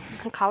Denver,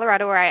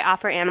 Colorado, where I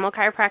offer animal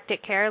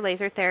chiropractic care,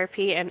 laser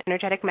therapy, and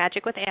energetic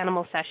magic with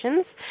animal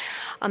sessions.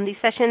 These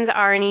sessions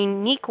are a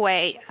unique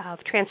way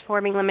of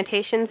transforming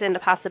limitations into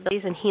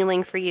possibilities and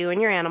healing for you and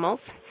your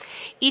animals.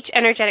 Each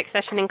energetic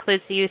session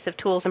includes the use of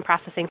tools and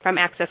processing from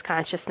Access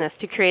Consciousness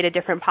to create a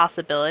different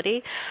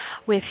possibility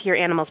with your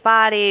animal's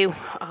body,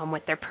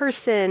 with their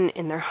person,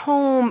 in their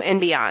home, and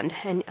beyond.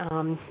 And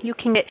you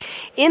can get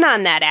in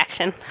on that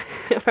action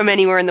from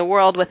anywhere in the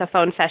world with a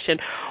phone session,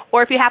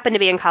 or if you happen to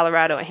be in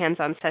Colorado, a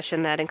hands-on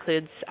session that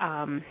includes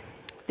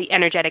the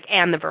energetic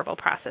and the verbal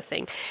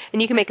processing.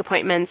 And you can make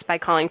appointments by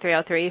calling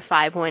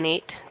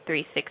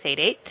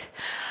 303-518-3688.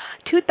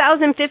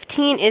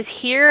 2015 is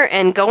here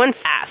and going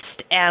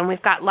fast, and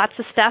we've got lots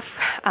of stuff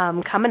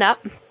coming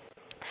up.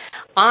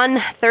 On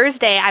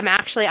Thursday, I'm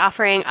actually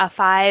offering a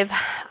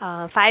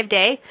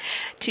five-day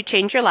to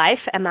change your life,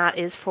 and that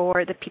is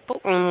for the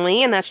people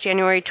only, and that's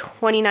January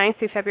 29th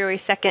through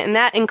February 2nd, and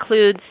that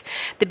includes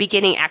the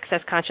beginning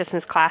Access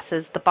Consciousness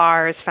classes, the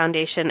bars,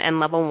 foundation, and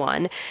level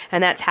 1,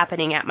 and that's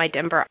happening at my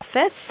Denver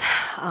office.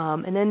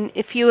 And then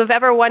if you have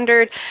ever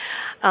wondered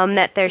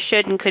that there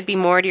should and could be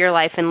more to your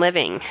life and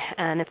living,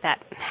 and if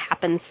that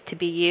happens to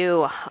be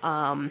you,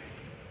 and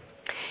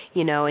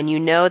you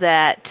know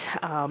that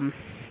on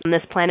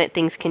this planet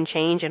things can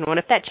change, and what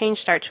if that change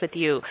starts with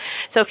you?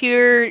 So if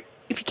you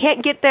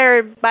can't get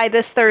there by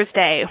this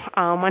Thursday,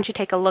 why don't you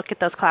take a look at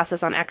those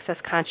classes on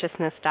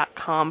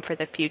accessconsciousness.com for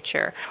the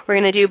future. We're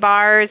going to do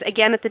bars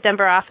again at the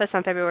Denver office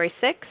on February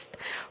 6th.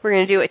 We're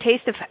going to do a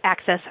taste of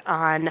access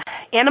on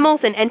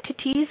animals and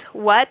entities,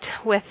 with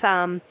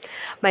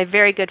my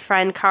very good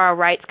friend Carl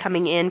Wrights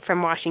coming in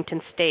from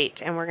Washington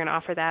State, and we're going to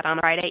offer that on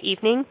Friday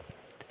evening.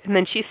 And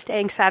then she's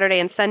staying Saturday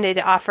and Sunday to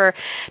offer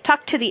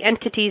Talk to the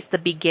Entities, the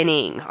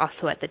Beginning,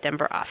 also at the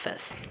Denver office.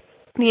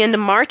 At the end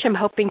of March, I'm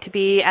hoping to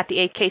be at the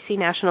AKC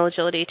National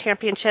Agility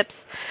Championships,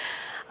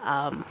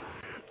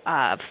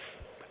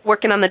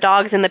 working on the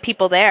dogs and the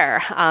people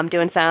there,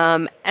 doing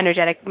some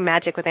energetic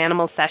magic with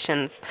animal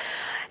sessions.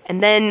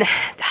 And then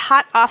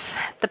hot off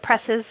the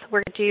presses,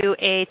 we're going to do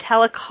a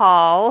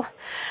telecall.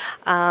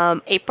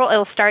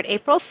 It'll start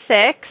April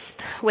 6th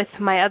with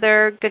my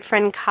other good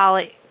friend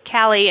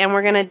Callie, and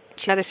we're going to do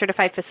another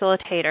certified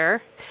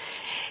facilitator,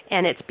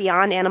 and it's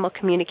Beyond Animal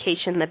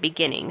Communication, the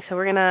Beginning. So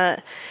we're going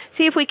to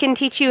see if we can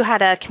teach you how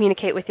to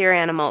communicate with your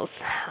animals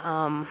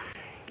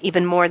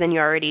even more than you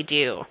already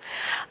do.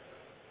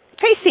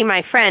 Tracy,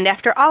 my friend,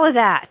 after all of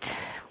that,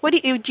 do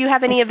you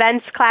have any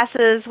events,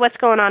 classes? What's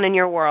going on in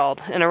your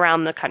world and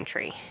around the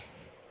country?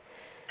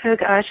 Oh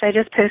gosh, I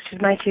just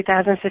posted my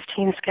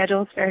 2015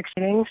 schedule. It's very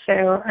exciting.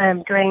 So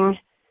I'm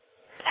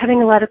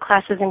having a lot of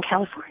classes in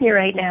California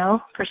right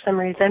now for some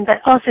reason,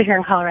 but also here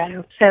in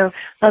Colorado. So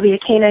there'll be a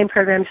canine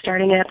program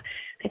starting up.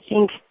 I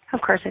think,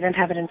 of course, I don't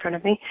have it in front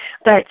of me,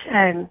 but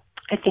I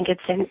think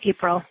it's in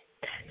April,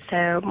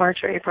 so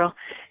March or April,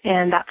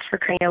 and that's for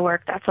cranial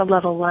work. That's a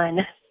level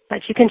 1,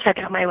 but you can check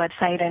out my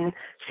website and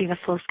see the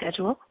full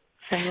schedule.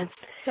 So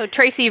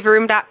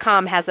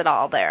TracyVroom.com has it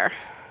all there.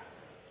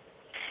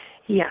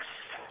 Yes.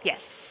 Yes,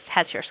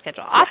 has your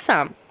schedule.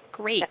 Awesome.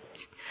 Great.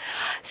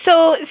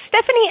 So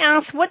Stephanie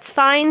asks, what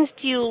signs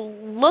do you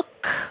look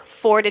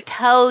for to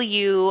tell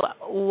you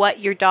what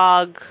your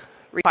dog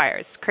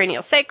requires?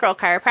 Craniosacral,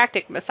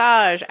 chiropractic,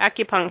 massage,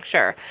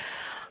 acupuncture.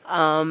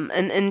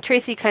 And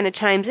Tracy kind of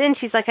chimes in.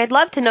 She's like, I'd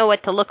love to know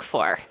what to look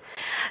for.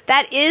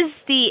 That is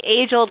the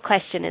age-old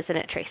question, isn't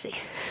it, Tracy?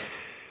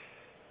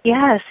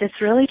 Yes, it's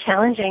really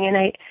challenging, and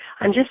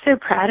I'm just so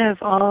proud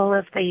of all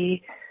of the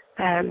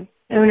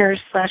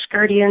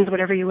owners/guardians,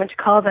 whatever you want to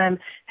call them,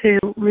 who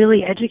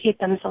really educate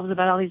themselves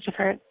about all these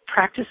different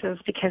practices,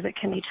 because it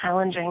can be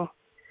challenging.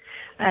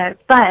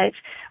 But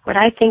what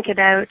I think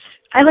about,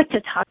 I like to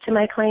talk to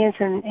my clients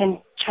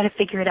and try to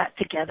figure it out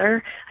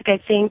together. Like,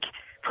 I think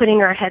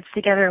putting our heads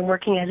together and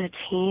working as a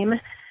team,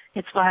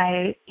 it's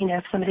why,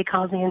 if somebody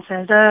calls me and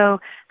says, oh,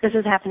 this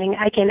is happening,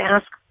 I can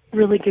ask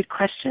really good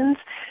questions.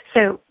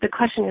 So the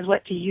question is,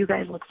 what do you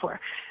guys look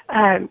for?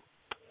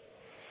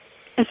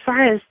 As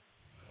far as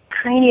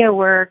cranial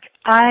work,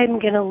 I'm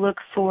going to look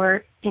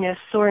for,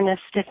 soreness,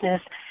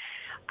 stiffness.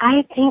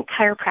 I think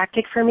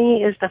chiropractic for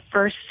me is the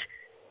first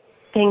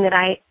thing that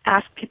I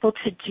ask people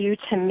to do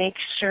to make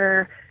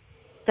sure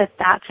that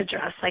that's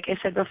addressed. Like I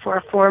said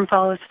before, form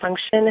follows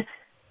function.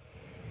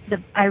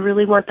 I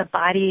really want the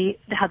body,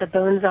 how the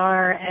bones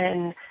are,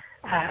 and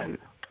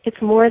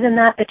it's more than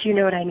that, but you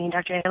know what I mean,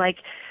 Dr. A. Like,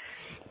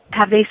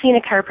 have they seen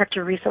a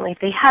chiropractor recently? If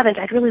they haven't,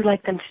 I'd really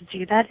like them to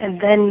do that,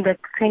 and then the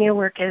cranial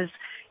work is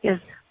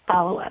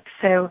follow-up.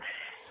 So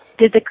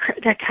did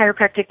that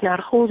chiropractic not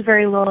hold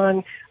very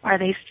long? Are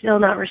they still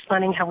not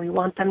responding how we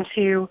want them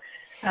to?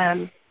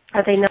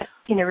 Are they not,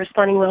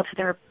 responding well to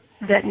their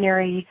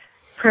veterinary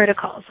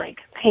protocols like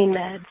pain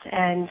meds?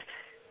 And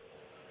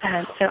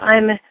so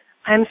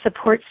I'm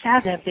support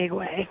staff in a big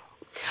way.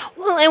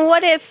 Well, and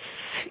what if,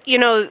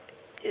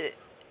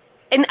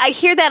 and I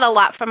hear that a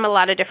lot from a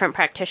lot of different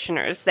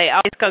practitioners. They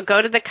always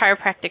go to the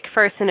chiropractic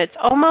first, and it's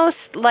almost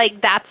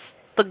like that's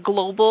the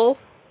global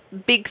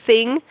big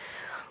thing.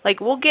 Like,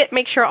 we'll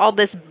make sure all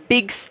this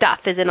big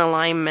stuff is in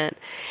alignment,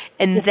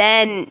 and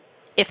then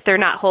if they're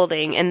not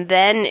holding, and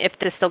then if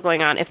this is still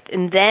going on,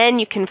 and then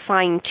you can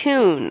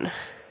fine-tune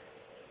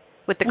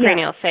with the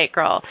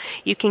craniosacral.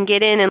 You can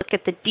get in and look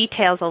at the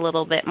details a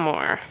little bit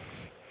more.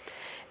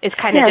 It's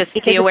kind of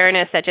just the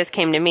awareness that just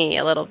came to me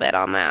a little bit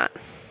on that.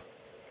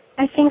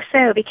 I think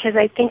so, because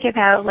I think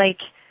about,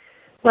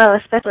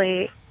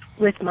 especially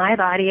with my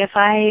body, if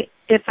I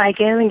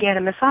go and get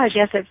a massage,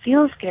 yes, it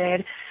feels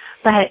good,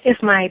 but if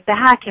my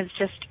back is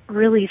just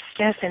really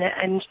stiff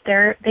and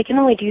they can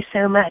only do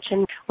so much.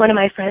 And one of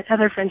my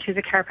other friends who's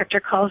a chiropractor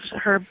calls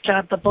her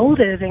job the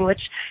bulldozing,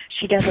 which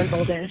she doesn't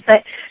bulldoze,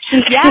 but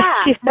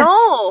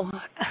no,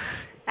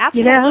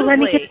 absolutely. Let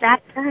me get that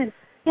done.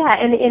 Yeah,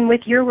 and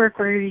with your work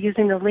where you're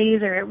using the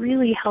laser, it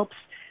really helps,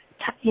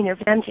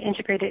 for them to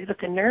integrate it with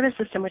the nervous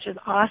system, which is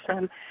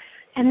awesome.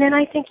 And then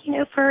I think,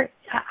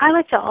 I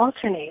like to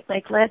alternate.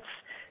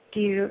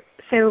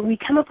 So we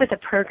come up with a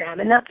program,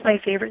 and that's my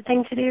favorite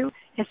thing to do,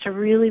 is to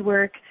really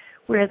work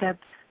where the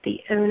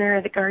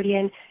owner, the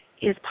guardian,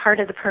 is part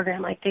of the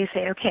program. Like, they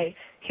say, okay,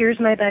 here's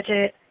my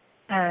budget.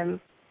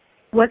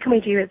 What can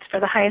we do? It's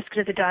for the highest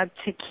good of the dog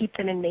to keep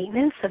them in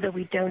maintenance so that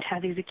we don't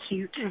have these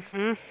acute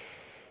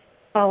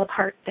fall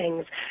apart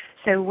things.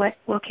 So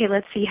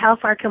let's see, how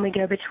far can we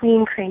go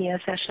between cranio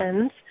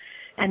sessions,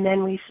 and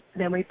then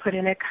we put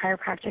in a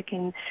chiropractic.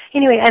 And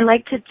anyway, I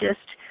like to just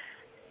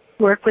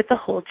work with the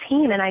whole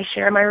team, and I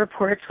share my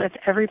reports with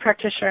every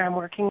practitioner I'm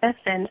working with,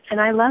 and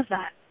I love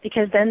that,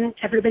 because then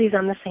everybody's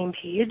on the same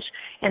page,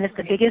 and it's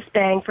the biggest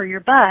bang for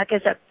your buck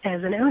as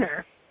an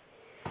owner.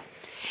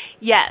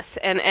 Yes,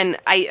 and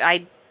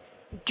I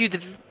do the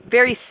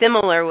very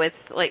similar with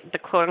the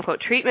quote unquote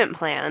treatment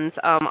plans.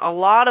 A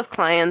lot of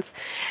clients,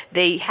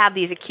 they have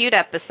these acute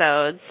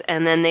episodes,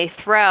 and then they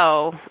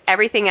throw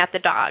everything at the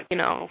dog.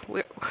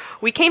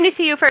 We came to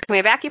see you first. We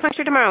have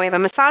acupuncture tomorrow. We have a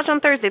massage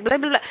on Thursday. Blah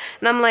blah blah.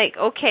 And I'm like,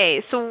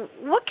 okay, so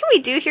what can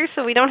we do here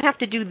so we don't have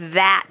to do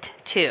that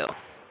too?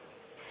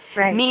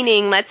 Right.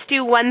 Meaning, let's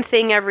do one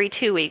thing every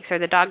 2 weeks, or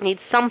the dog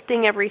needs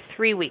something every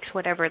 3 weeks,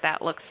 whatever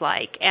that looks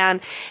like. And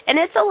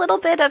it's a little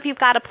bit of, you've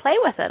got to play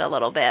with it a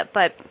little bit,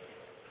 but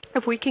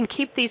if we can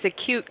keep these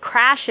acute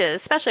crashes,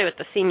 especially with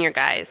the senior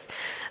guys,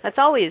 that's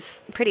always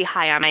pretty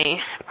high on my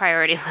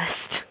priority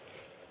list.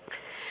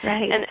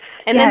 Right.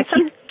 And then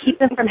keep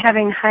them from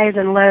having highs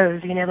and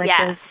lows,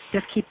 those,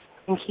 just keep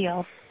them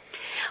heal.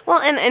 Well,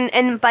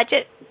 and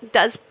budget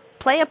does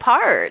play a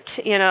part.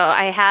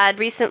 I had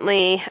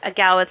recently a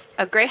gal with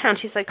a greyhound.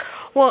 She's like,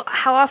 well,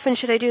 how often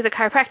should I do the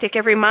chiropractic?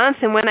 Every month?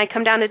 And when I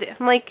come down to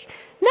I'm like,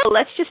 no,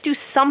 let's just do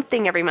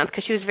something every month,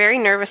 because she was very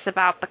nervous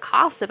about the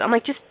cost of it. I'm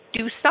like, just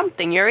do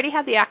something. You already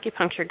have the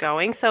acupuncture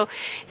going, so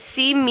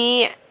see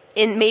me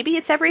in, maybe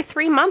it's every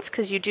 3 months,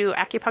 because you do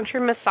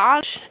acupuncture,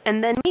 massage,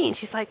 and then me. And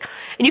she's like,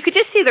 and you could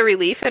just see the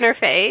relief in her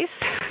face.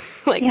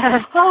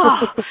 Oh,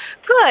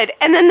 good.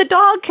 And then the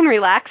dog can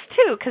relax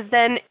too, because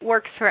then it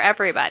works for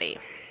everybody.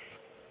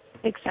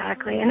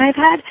 Exactly. And I've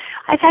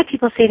had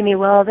people say to me,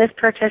 well, this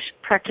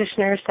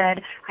practitioner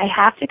said I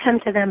have to come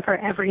to them for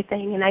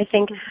everything. And I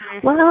think,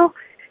 well,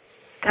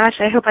 gosh,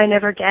 I hope I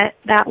never get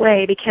that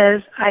way,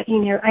 because I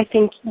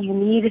think you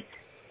need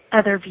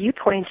other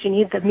viewpoints. You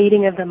need the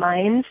meeting of the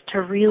minds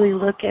to really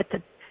look at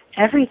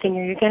everything,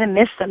 or you're going to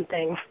miss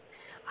something.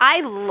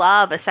 I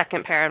love a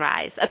second pair of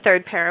eyes, a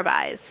third pair of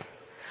eyes,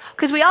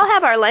 because we all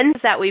have our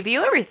lenses that we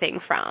view everything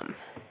from.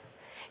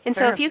 And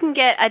so if you can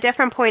get a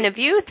different point of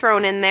view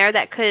thrown in there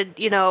that could,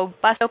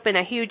 bust open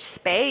a huge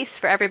space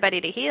for everybody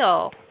to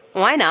heal,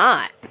 why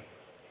not?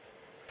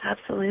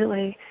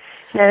 Absolutely.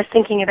 And I was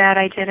thinking about,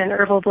 I did an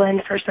herbal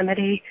blend for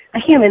somebody, a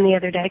human, the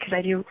other day, because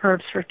I do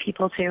herbs for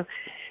people too.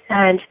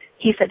 And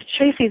he said,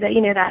 Tracy,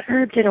 that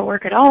herb didn't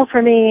work at all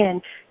for me,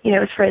 and, it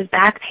was for his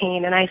back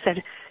pain. And I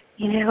said,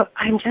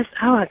 I'm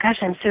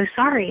so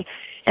sorry.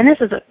 And this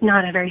is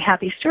not a very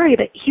happy story,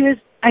 but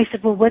I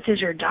said, well, what does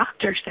your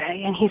doctor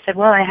say? And he said,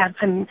 well,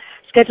 I'm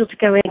scheduled to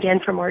go in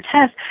again for more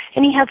tests.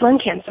 And he had lung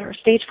cancer,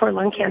 stage 4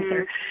 lung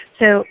cancer.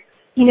 So,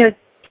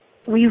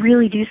 we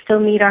really do still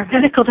need our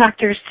medical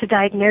doctors to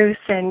diagnose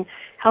and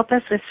help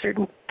us with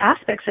certain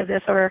aspects of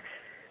this. Or,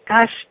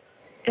 gosh,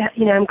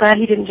 I'm glad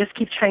he didn't just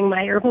keep trying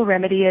my herbal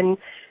remedy, and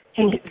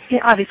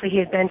obviously he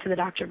had been to the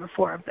doctor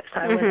before, but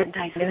so I wasn't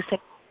diagnosing.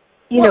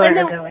 You know where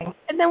I'm going.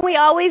 And then we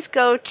always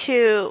go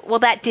to, well,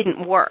 that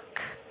didn't work.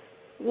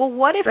 Well,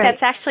 what if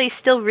that's actually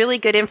still really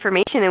good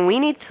information, and we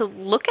need to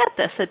look at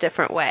this a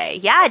different way?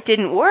 Yeah, it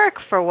didn't work.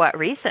 For what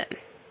reason?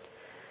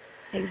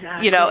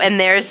 Exactly. And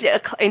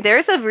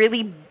there's a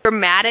really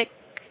dramatic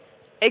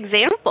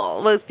example.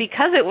 It was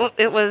because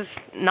it was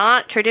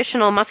not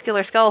traditional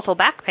musculoskeletal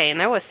back pain.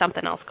 There was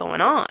something else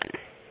going on.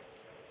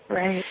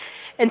 Right.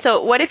 And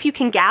so what if you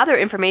can gather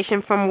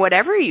information from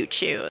whatever you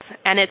choose,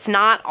 and it's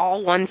not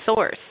all one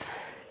source?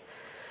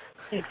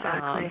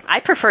 Exactly. I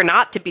prefer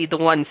not to be the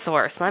one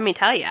source, let me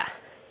tell you.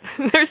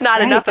 There's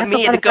not enough of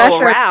me to go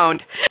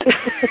around.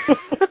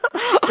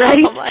 Right.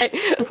 I'm like,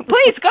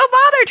 please go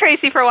bother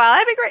Tracy for a while.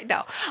 That'd be great.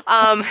 No.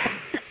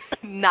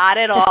 Not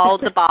at all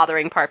the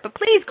bothering part, but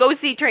please go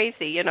see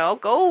Tracy,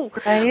 go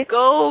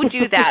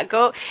do that.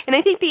 Go. And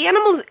I think the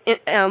animals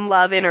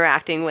love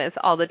interacting with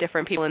all the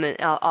different people and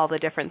all the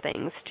different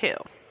things too.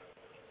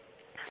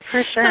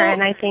 For sure. So,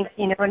 and I think,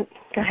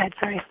 go ahead,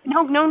 sorry.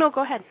 No,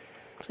 go ahead.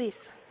 Please.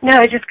 No,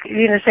 I just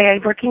say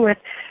I'm working with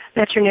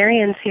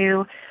veterinarians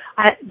who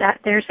that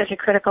they're such a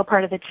critical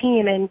part of the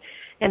team, and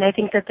I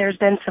think that there's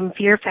been some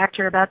fear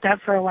factor about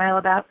that for a while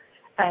about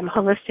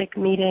holistic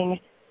meeting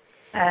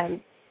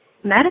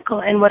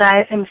medical. And what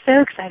I am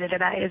so excited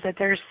about is that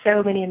there's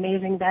so many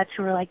amazing vets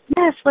who are like,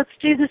 yes, let's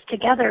do this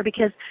together,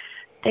 because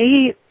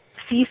they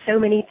see so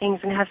many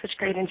things and have such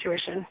great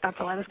intuition. That's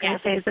all I was going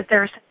to say, is that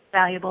they're such a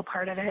valuable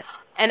part of it.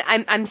 And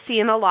I'm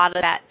seeing a lot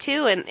of that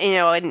too, and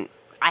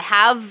I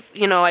have,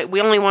 we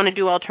only want to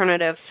do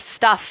alternative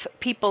stuff,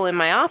 people in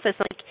my office,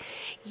 like,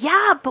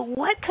 yeah, but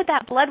what could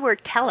that blood work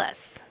tell us?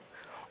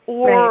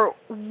 Or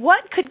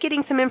what could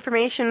getting some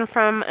information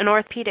from an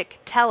orthopedic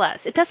tell us?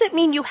 It doesn't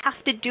mean you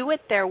have to do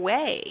it their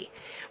way,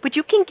 but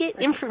you can get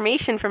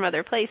information from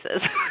other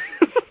places.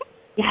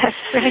 Yes,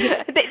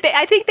 right.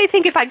 I think they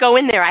think if I go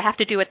in there, I have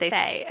to do what they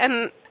say.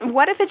 And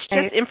what if it's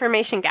just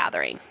information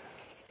gathering,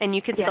 and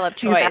you can still have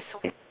choice,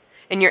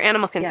 and your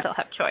animal can still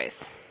have choice?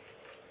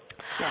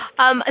 Yeah.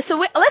 So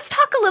let's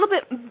talk a little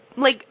bit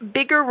like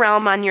bigger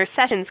realm on your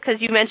sessions, because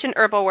you mentioned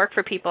herbal work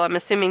for people. I'm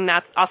assuming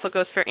that also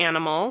goes for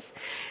animals.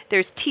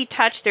 There's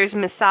T-touch, there's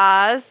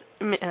massage.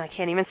 I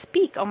can't even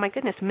speak. Oh my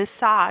goodness,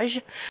 massage,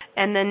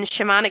 and then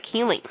shamanic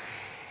healing.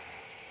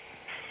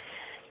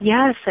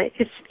 Yes,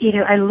 it's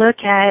I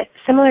look at,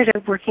 similar to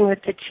working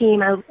with the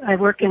team, I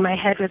work in my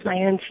head with my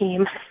own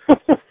team.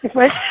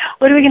 what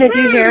are we going to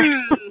do here?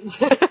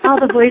 All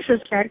the voices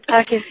start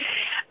talking.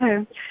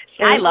 I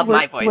love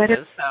my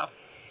voices.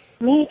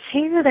 Me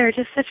too. They're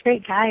just such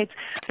great guides.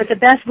 But the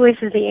best voice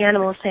is the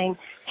animal saying,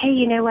 hey,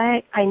 you know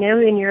what? I know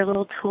in your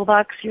little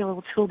toolbox, your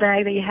little tool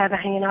bag that you have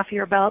hanging off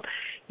your belt,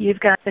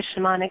 you've got the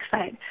shamanic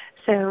side.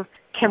 So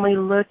can we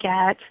look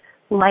at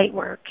light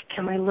work?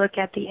 Can we look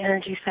at the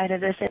energy side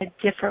of this in a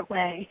different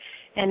way?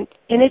 And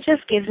it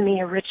just gives me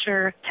a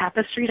richer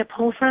tapestry to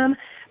pull from.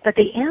 But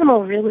the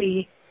animal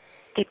really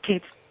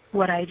dictates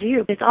what I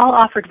do. It's all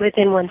offered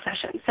within one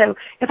session. So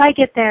if I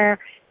get there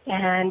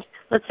and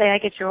let's say I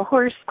get you a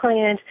horse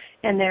client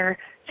and their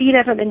feet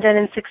haven't been done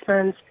in 6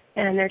 months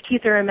and their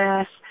teeth are a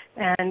mess,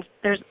 and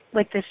there's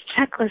like this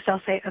checklist,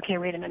 I'll say, okay,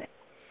 wait a minute.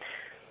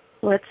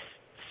 Let's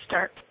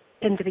start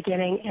in the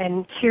beginning,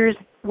 and here's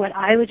what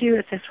I would do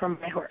if this were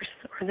my horse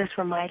or this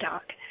were my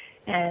dog.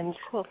 And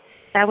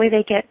that way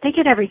they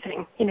get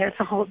everything. It's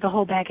the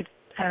whole bag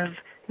of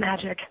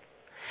magic.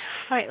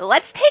 All right,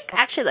 let's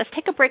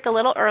take a break a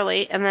little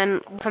early, and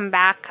then we'll come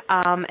back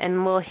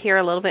and we'll hear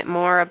a little bit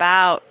more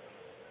about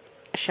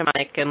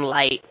shamanic and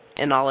light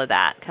and all of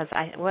that. Because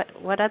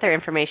what other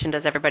information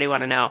does everybody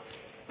want to know?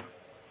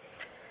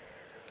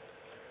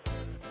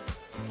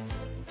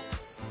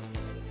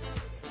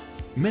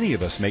 Many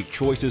of us make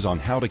choices on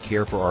how to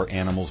care for our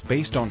animals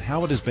based on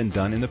how it has been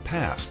done in the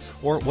past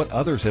or what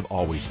others have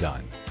always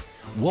done.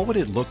 What would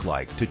it look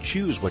like to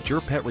choose what your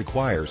pet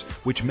requires,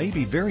 which may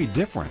be very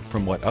different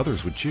from what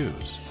others would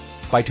choose?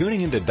 By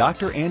tuning into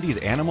Dr. Andy's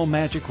Animal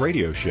Magic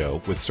Radio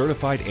Show with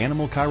certified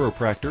animal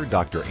chiropractor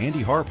Dr.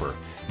 Andy Harper,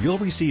 you'll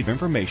receive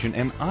information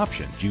and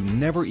options you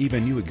never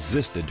even knew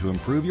existed to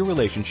improve your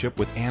relationship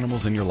with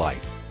animals in your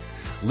life.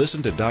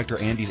 Listen to Dr.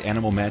 Andy's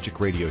Animal Magic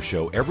Radio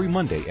Show every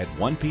Monday at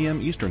 1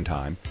 p.m. Eastern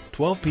Time,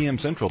 12 p.m.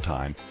 Central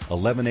Time,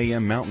 11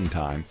 a.m. Mountain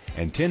Time,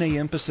 and 10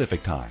 a.m.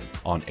 Pacific Time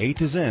on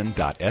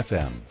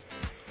A2Zen.fm.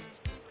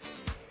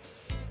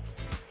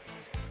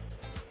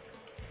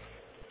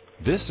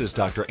 This is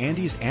Dr.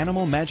 Andy's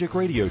Animal Magic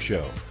Radio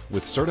Show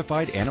with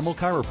certified animal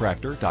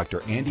chiropractor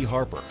Dr. Andy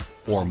Harper,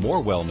 or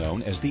more well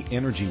known as the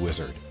Energy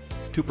Wizard.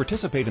 To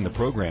participate in the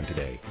program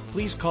today,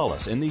 please call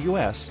us in the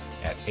U.S.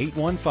 at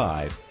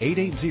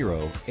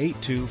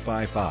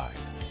 815-880-8255.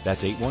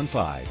 That's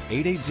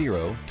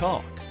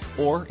 815-880-TALK.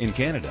 Or in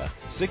Canada,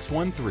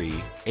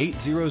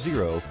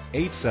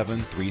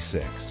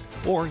 613-800-8736.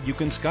 Or you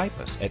can Skype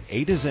us at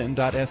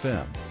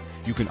A2Zen.fm.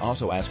 You can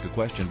also ask a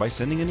question by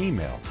sending an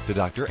email to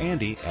Dr.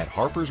 Andy at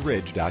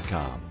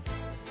harpersridge.com.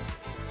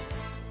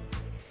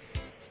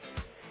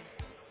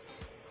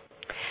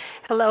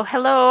 Hello,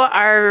 hello.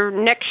 Our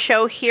next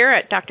show here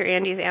at Dr.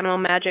 Andy's Animal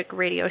Magic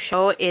Radio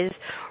Show is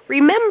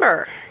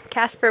Remember,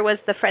 Casper Was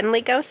the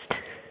Friendly Ghost.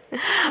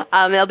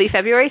 It'll be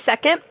February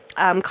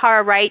 2nd.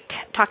 Cara Wright,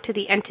 Talk to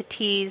the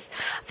Entities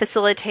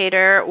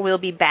facilitator, will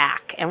be back.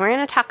 And we're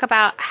going to talk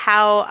about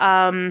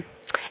how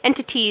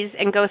entities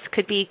and ghosts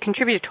could be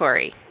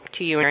contributory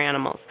to you and your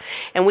animals.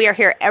 And we are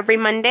here every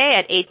Monday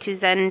at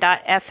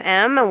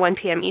 8to-zen.fm, 1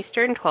 p.m.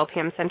 Eastern, 12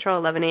 p.m. Central,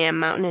 11 a.m.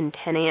 Mountain, and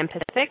 10 a.m.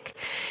 Pacific.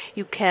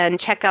 You can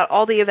check out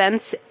all the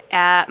events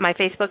at my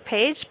Facebook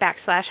page,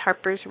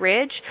 /Harper's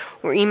Ridge,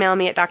 or email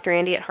me at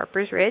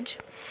drandy@harpersridge.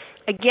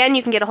 Again,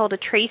 you can get a hold of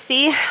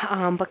Tracy,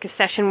 book a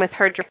session with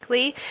her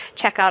directly,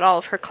 check out all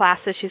of her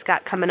classes she's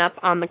got coming up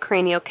on the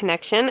Cranial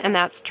Connection, and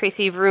that's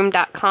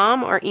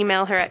tracyvroom.com, or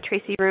email her at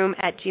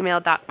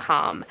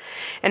tracyvroom@gmail.com.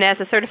 And as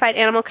a certified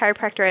animal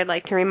chiropractor, I'd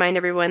like to remind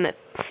everyone that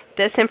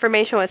this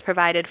information was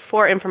provided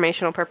for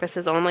informational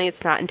purposes only.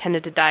 It's not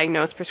intended to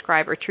diagnose,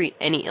 prescribe, or treat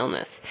any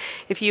illness.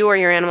 If you or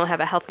your animal have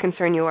a health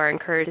concern, you are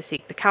encouraged to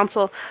seek the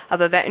counsel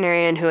of a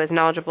veterinarian who is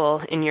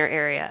knowledgeable in your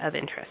area of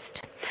interest.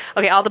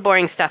 Okay, all the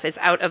boring stuff is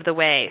out of the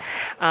way.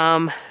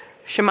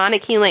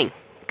 Shamanic healing,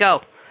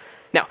 go.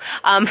 No.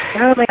 Oh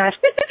my gosh.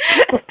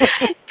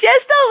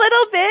 Just a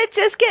little bit.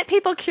 Just get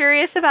people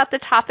curious about the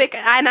topic.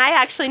 And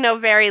I actually know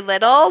very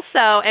little. So,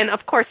 and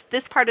of course,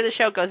 this part of the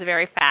show goes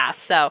very fast.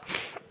 So,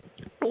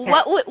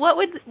 what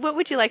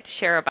would you like to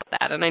share about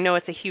that? And I know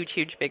it's a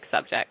huge, big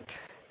subject.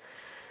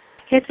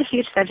 It's a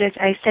huge subject.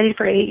 I studied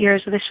for 8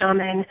 years with a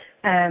shaman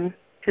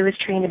who was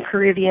trained in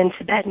Peruvian,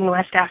 Tibetan,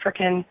 West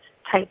African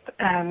type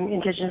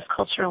indigenous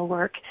cultural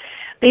work.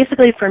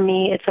 Basically, for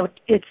me, it's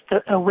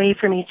a way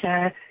for me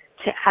to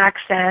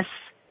access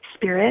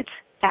spirit,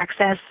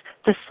 access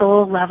the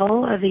soul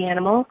level of the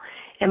animal.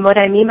 And what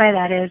I mean by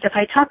that is, if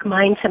I talk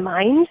mind to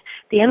mind,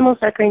 the animal's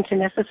not going to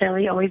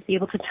necessarily always be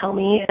able to tell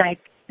me, and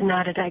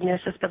not a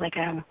diagnosis, but like,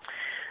 I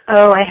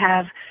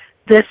have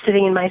this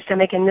sitting in my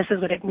stomach and this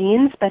is what it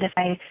means. But if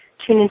I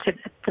tune into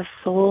the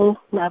soul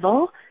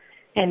level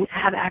and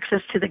have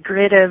access to the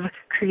grid of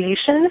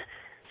creation,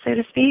 so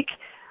to speak,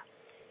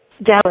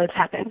 downloads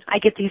happen. I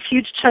get these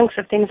huge chunks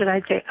of things that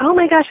I'd say, oh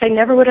my gosh, I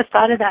never would have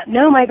thought of that.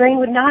 No, my brain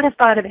would not have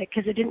thought of it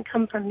because it didn't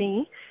come from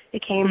me.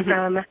 It came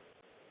from a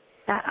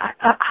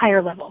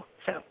higher level.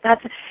 So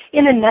that's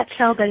in a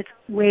nutshell, but it's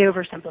way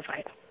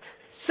oversimplified.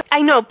 So,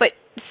 I know, but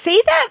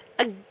say that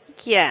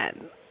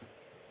again.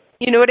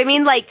 You know what I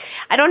mean? Like,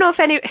 I don't know if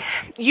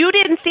you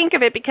didn't think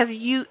of it because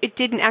it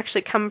didn't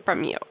actually come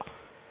from you.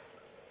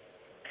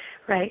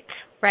 Right.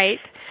 Right?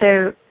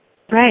 So,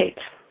 right.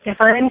 If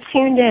I'm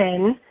tuned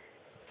in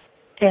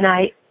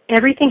and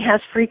everything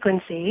has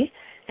frequency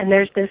and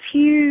there's this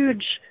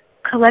huge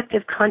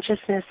collective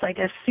consciousness, like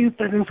a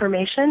soup of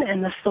information,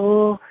 and the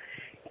soul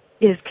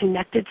is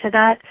connected to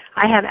that,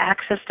 I have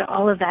access to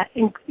all of that,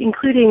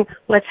 including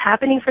what's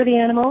happening for the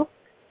animal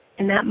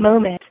in that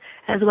moment,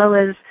 as well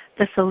as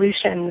the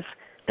solutions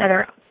that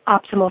are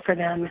optimal for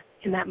them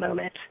in that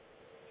moment.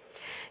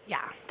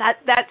 Yeah,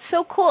 that's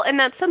so cool, and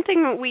that's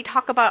something we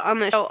talk about on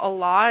the show a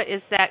lot,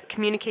 is that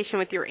communication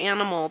with your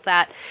animal,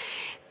 that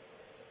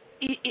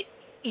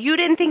you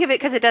didn't think of it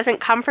because it doesn't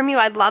come from you.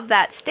 I love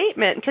that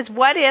statement, because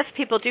what if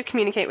people do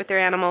communicate with their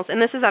animals,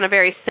 and this is on a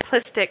very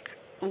simplistic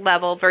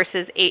level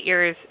versus 8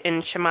 years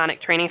in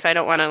shamanic training, so I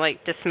don't want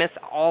to dismiss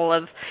all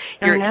of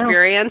your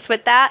experience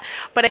with that,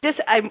 but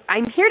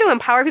I'm here to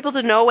empower people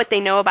to know what they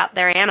know about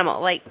their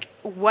animal. Like,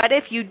 what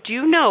if you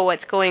do know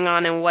what's going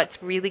on and what's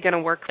really going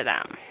to work for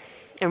them,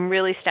 and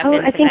really step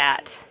into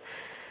that?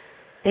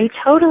 They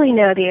totally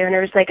know, the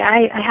owners. Like,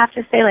 I have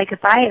to say, like, if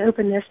I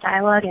open this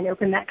dialogue and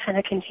open that kind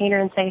of container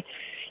and say,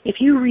 if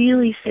you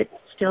really sit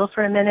still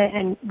for a minute,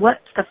 and what's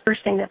the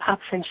first thing that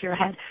pops into your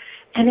head?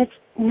 And it's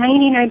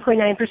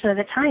 99.9% of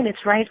the time,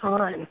 it's right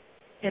on.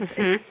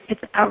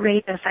 It's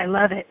outrageous. I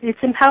love it. It's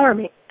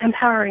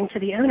empowering to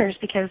the owners,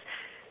 because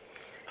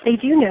they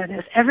do know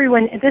this.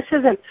 Everyone,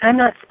 I'm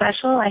not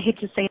special. I hate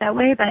to say it that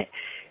way, but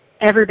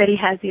everybody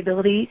has the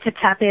ability to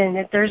tap in.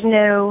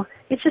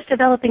 It's just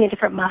developing a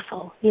different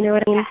muscle. You know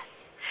what I mean?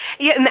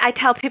 Yeah, and I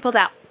tell people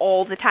that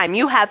all the time.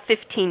 You have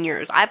 15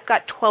 years. I've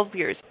got 12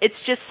 years. It's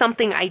just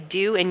something I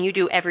do and you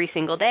do every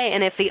single day.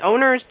 And if the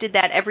owners did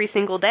that every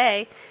single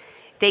day,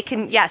 they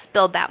can, yes,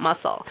 build that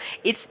muscle.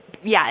 It's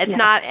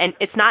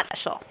not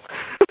special.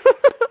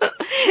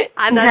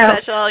 I'm not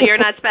special. You're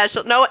not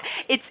special. No,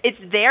 it's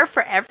there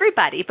for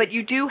everybody, but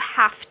you do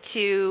have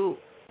to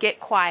get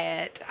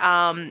quiet,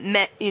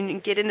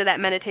 get into that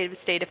meditative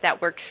state if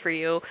that works for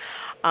you.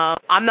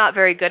 I'm not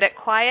very good at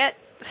quiet,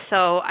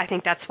 so I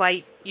think that's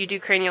why you do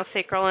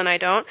craniosacral and I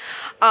don't.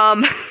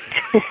 And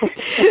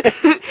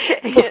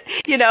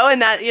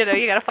that,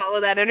 you got to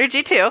follow that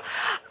energy too.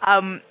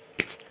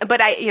 But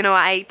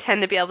I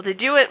tend to be able to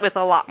do it with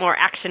a lot more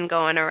action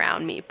going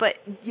around me. But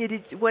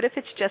what if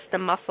it's just the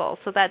muscle?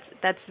 So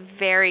that's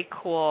very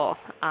cool.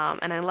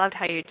 And I loved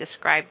how you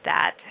described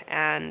that.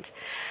 And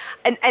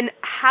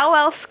how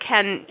else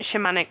can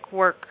shamanic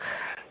work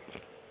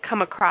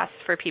come across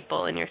for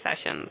people in your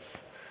sessions?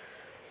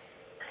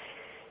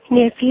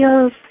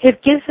 it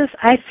gives us,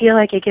 I feel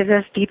like it gives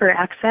us deeper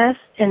access,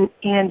 and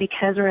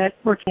because we're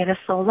working at a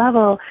soul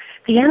level,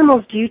 the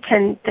animals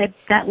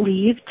that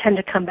leave tend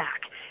to come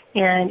back.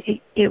 And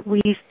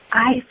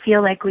I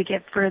feel like we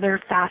get further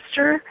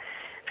faster.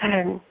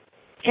 And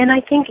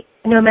I think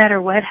no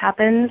matter what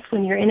happens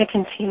when you're in a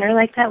container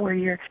like that where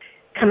you're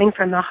coming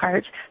from the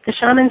heart, the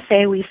shamans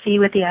say we see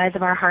with the eyes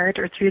of our heart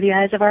or through the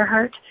eyes of our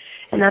heart,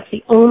 and that's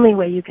the only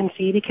way you can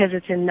see because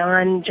it's in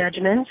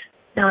non-judgment,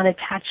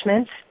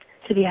 non-attachment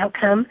to the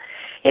outcome.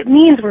 It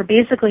means we're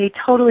basically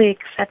totally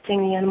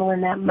accepting the animal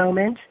in that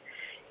moment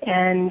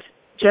and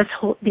just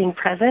being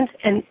present.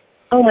 And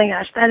oh my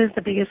gosh, that is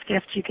the biggest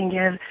gift you can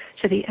give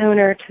to the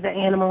owner, to the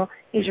animal,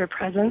 is your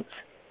presence.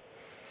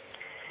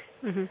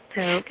 Mm-hmm.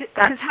 So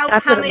that's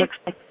what it looks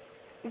like.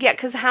 Yeah,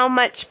 because how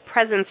much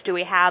presence do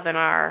we have in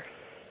our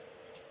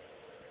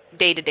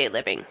day-to-day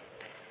living?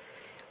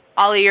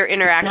 All of your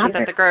interactions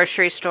at the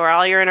grocery store,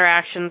 all your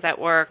interactions at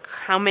work,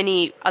 how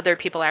many other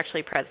people are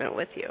actually present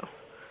with you?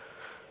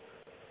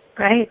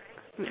 Right.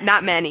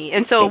 Not many.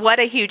 And so what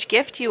a huge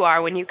gift you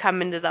are when you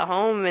come into the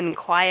home and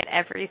quiet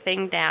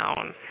everything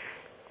down.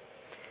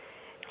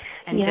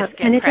 And just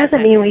get and it present.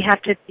 doesn't mean we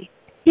have to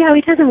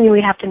it doesn't mean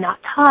we have to not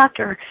talk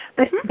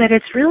but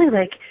it's really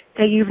like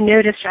that you've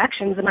no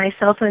distractions. My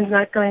cell phone's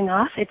not going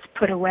off, it's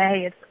put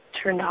away, it's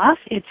turned off,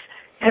 it's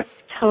a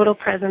total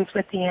presence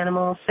with the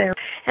animal. So,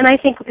 and I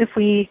think it's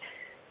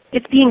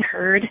being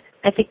heard,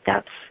 I think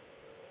that's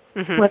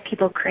what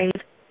people crave.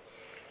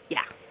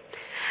 Yeah.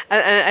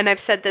 And I've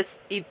said this,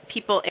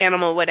 people,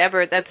 animal,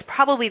 whatever, that's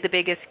probably the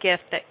biggest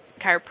gift that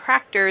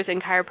chiropractors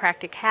and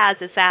chiropractic has,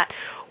 is that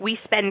we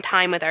spend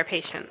time with our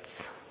patients.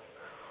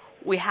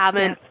 We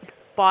haven't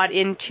bought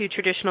into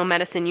traditional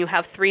medicine. You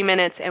have 3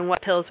 minutes, and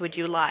what pills would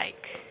you like?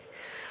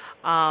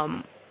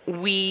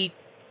 We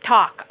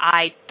talk.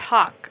 I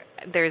talk.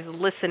 There's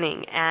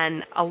listening,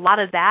 and a lot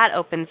of that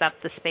opens up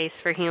the space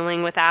for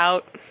healing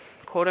without,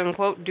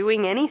 quote-unquote,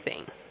 doing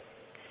anything.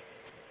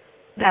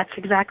 That's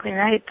exactly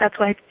right. That's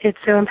why it's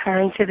so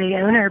empowering to the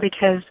owner,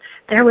 because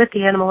they're with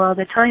the animal all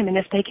the time, and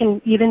if they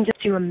can even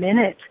just do a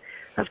minute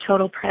of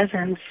total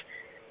presence,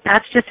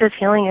 that's just as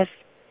healing as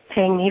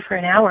paying me for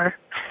an hour.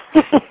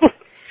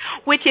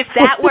 Which, if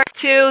that works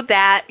too,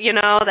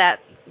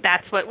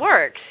 that's what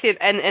works.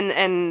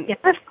 And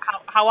yes.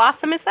 how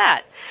awesome is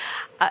that?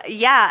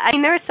 I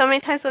mean, there are so many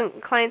times when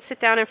clients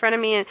sit down in front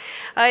of me and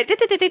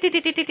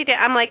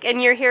I'm like,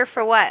 and you're here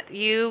for what?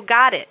 You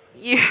got it.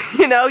 You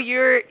know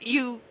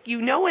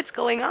what's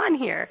going on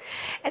here.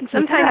 And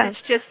sometimes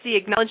it's just the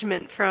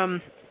acknowledgement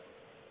from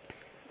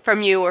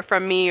you or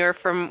from me or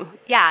from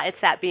it's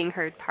that being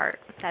heard part,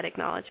 that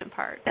acknowledgement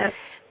part.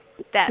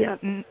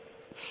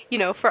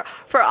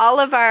 For all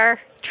of our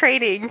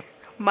training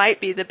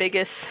might be the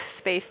biggest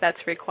space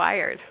that's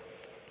required.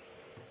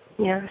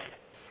 Yes.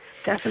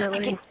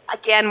 Definitely.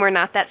 Again, we're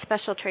not that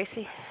special,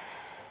 Tracy.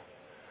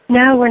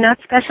 No, we're not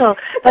special,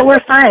 but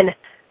we're fun.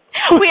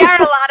 We are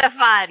a lot of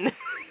fun.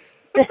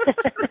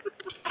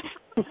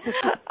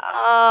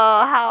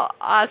 Oh, how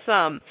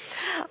awesome.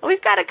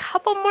 We've got a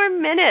couple more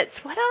minutes.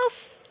 What else?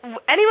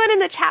 Anyone in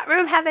the chat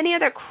room have any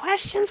other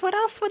questions? What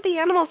else would the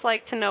animals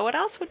like to know? What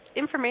else would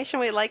information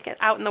we'd like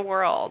out in the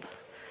world?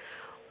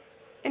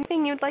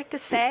 Anything you'd like to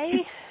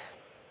say?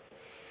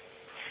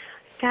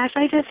 Gosh,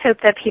 I just hope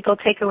that people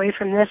take away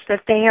from this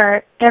that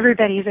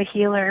everybody's a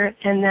healer,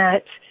 and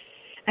that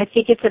I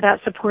think it's about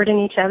supporting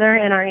each other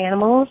and our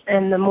animals,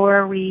 and the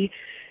more we're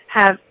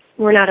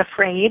not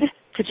afraid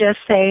to just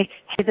say,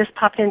 hey, this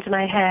popped into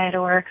my head,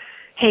 or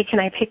hey, can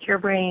I pick your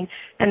brain,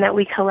 and that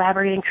we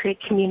collaborate and create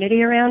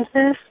community around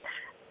this,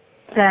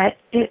 that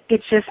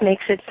it just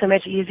makes it so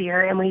much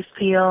easier, and we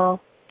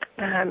feel,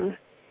 I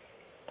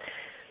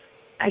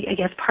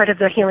guess, part of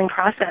the healing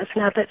process,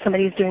 not that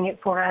somebody's doing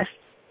it for us.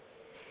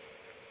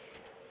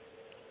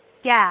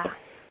 Yeah,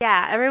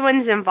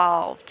 everyone's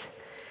involved.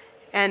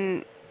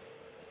 And,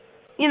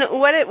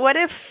 what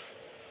if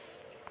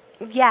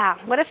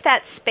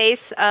that space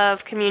of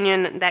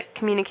communion, that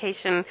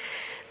communication,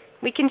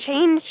 we can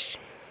change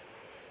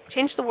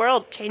the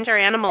world, change our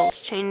animals,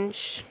 change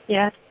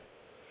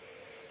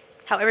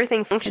how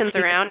everything functions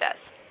around us.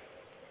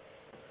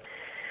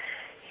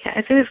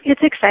 Yeah,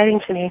 it's exciting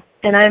to me,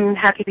 and I'm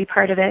happy to be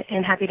part of it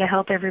and happy to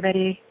help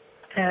everybody.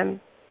 And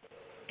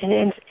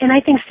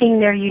I think seeing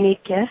their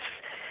unique gifts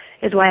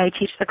is why I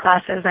teach the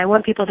classes. I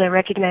want people to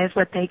recognize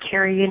what they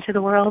carry into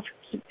the world.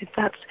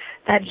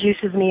 That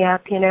juices me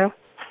up,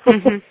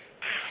 Mm-hmm.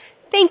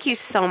 Thank you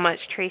so much,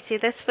 Tracy.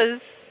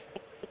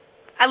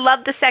 I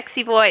love the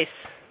sexy voice.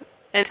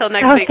 Until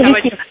next week, how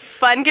much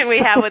fun can we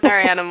have with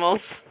our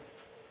animals?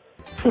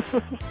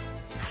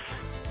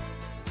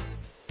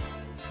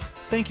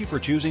 Thank you for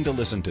choosing to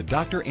listen to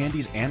Dr.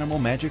 Andy's Animal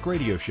Magic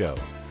Radio Show.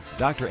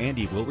 Dr.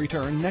 Andy will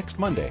return next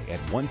Monday at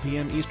 1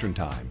 p.m. Eastern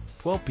Time,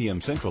 12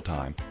 p.m. Central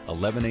Time,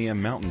 11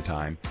 a.m. Mountain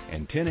Time,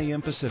 and 10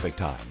 a.m. Pacific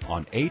Time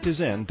on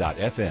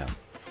A2Zen.fm.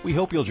 We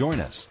hope you'll join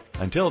us.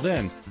 Until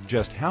then,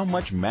 just how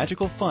much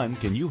magical fun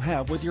can you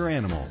have with your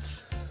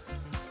animals?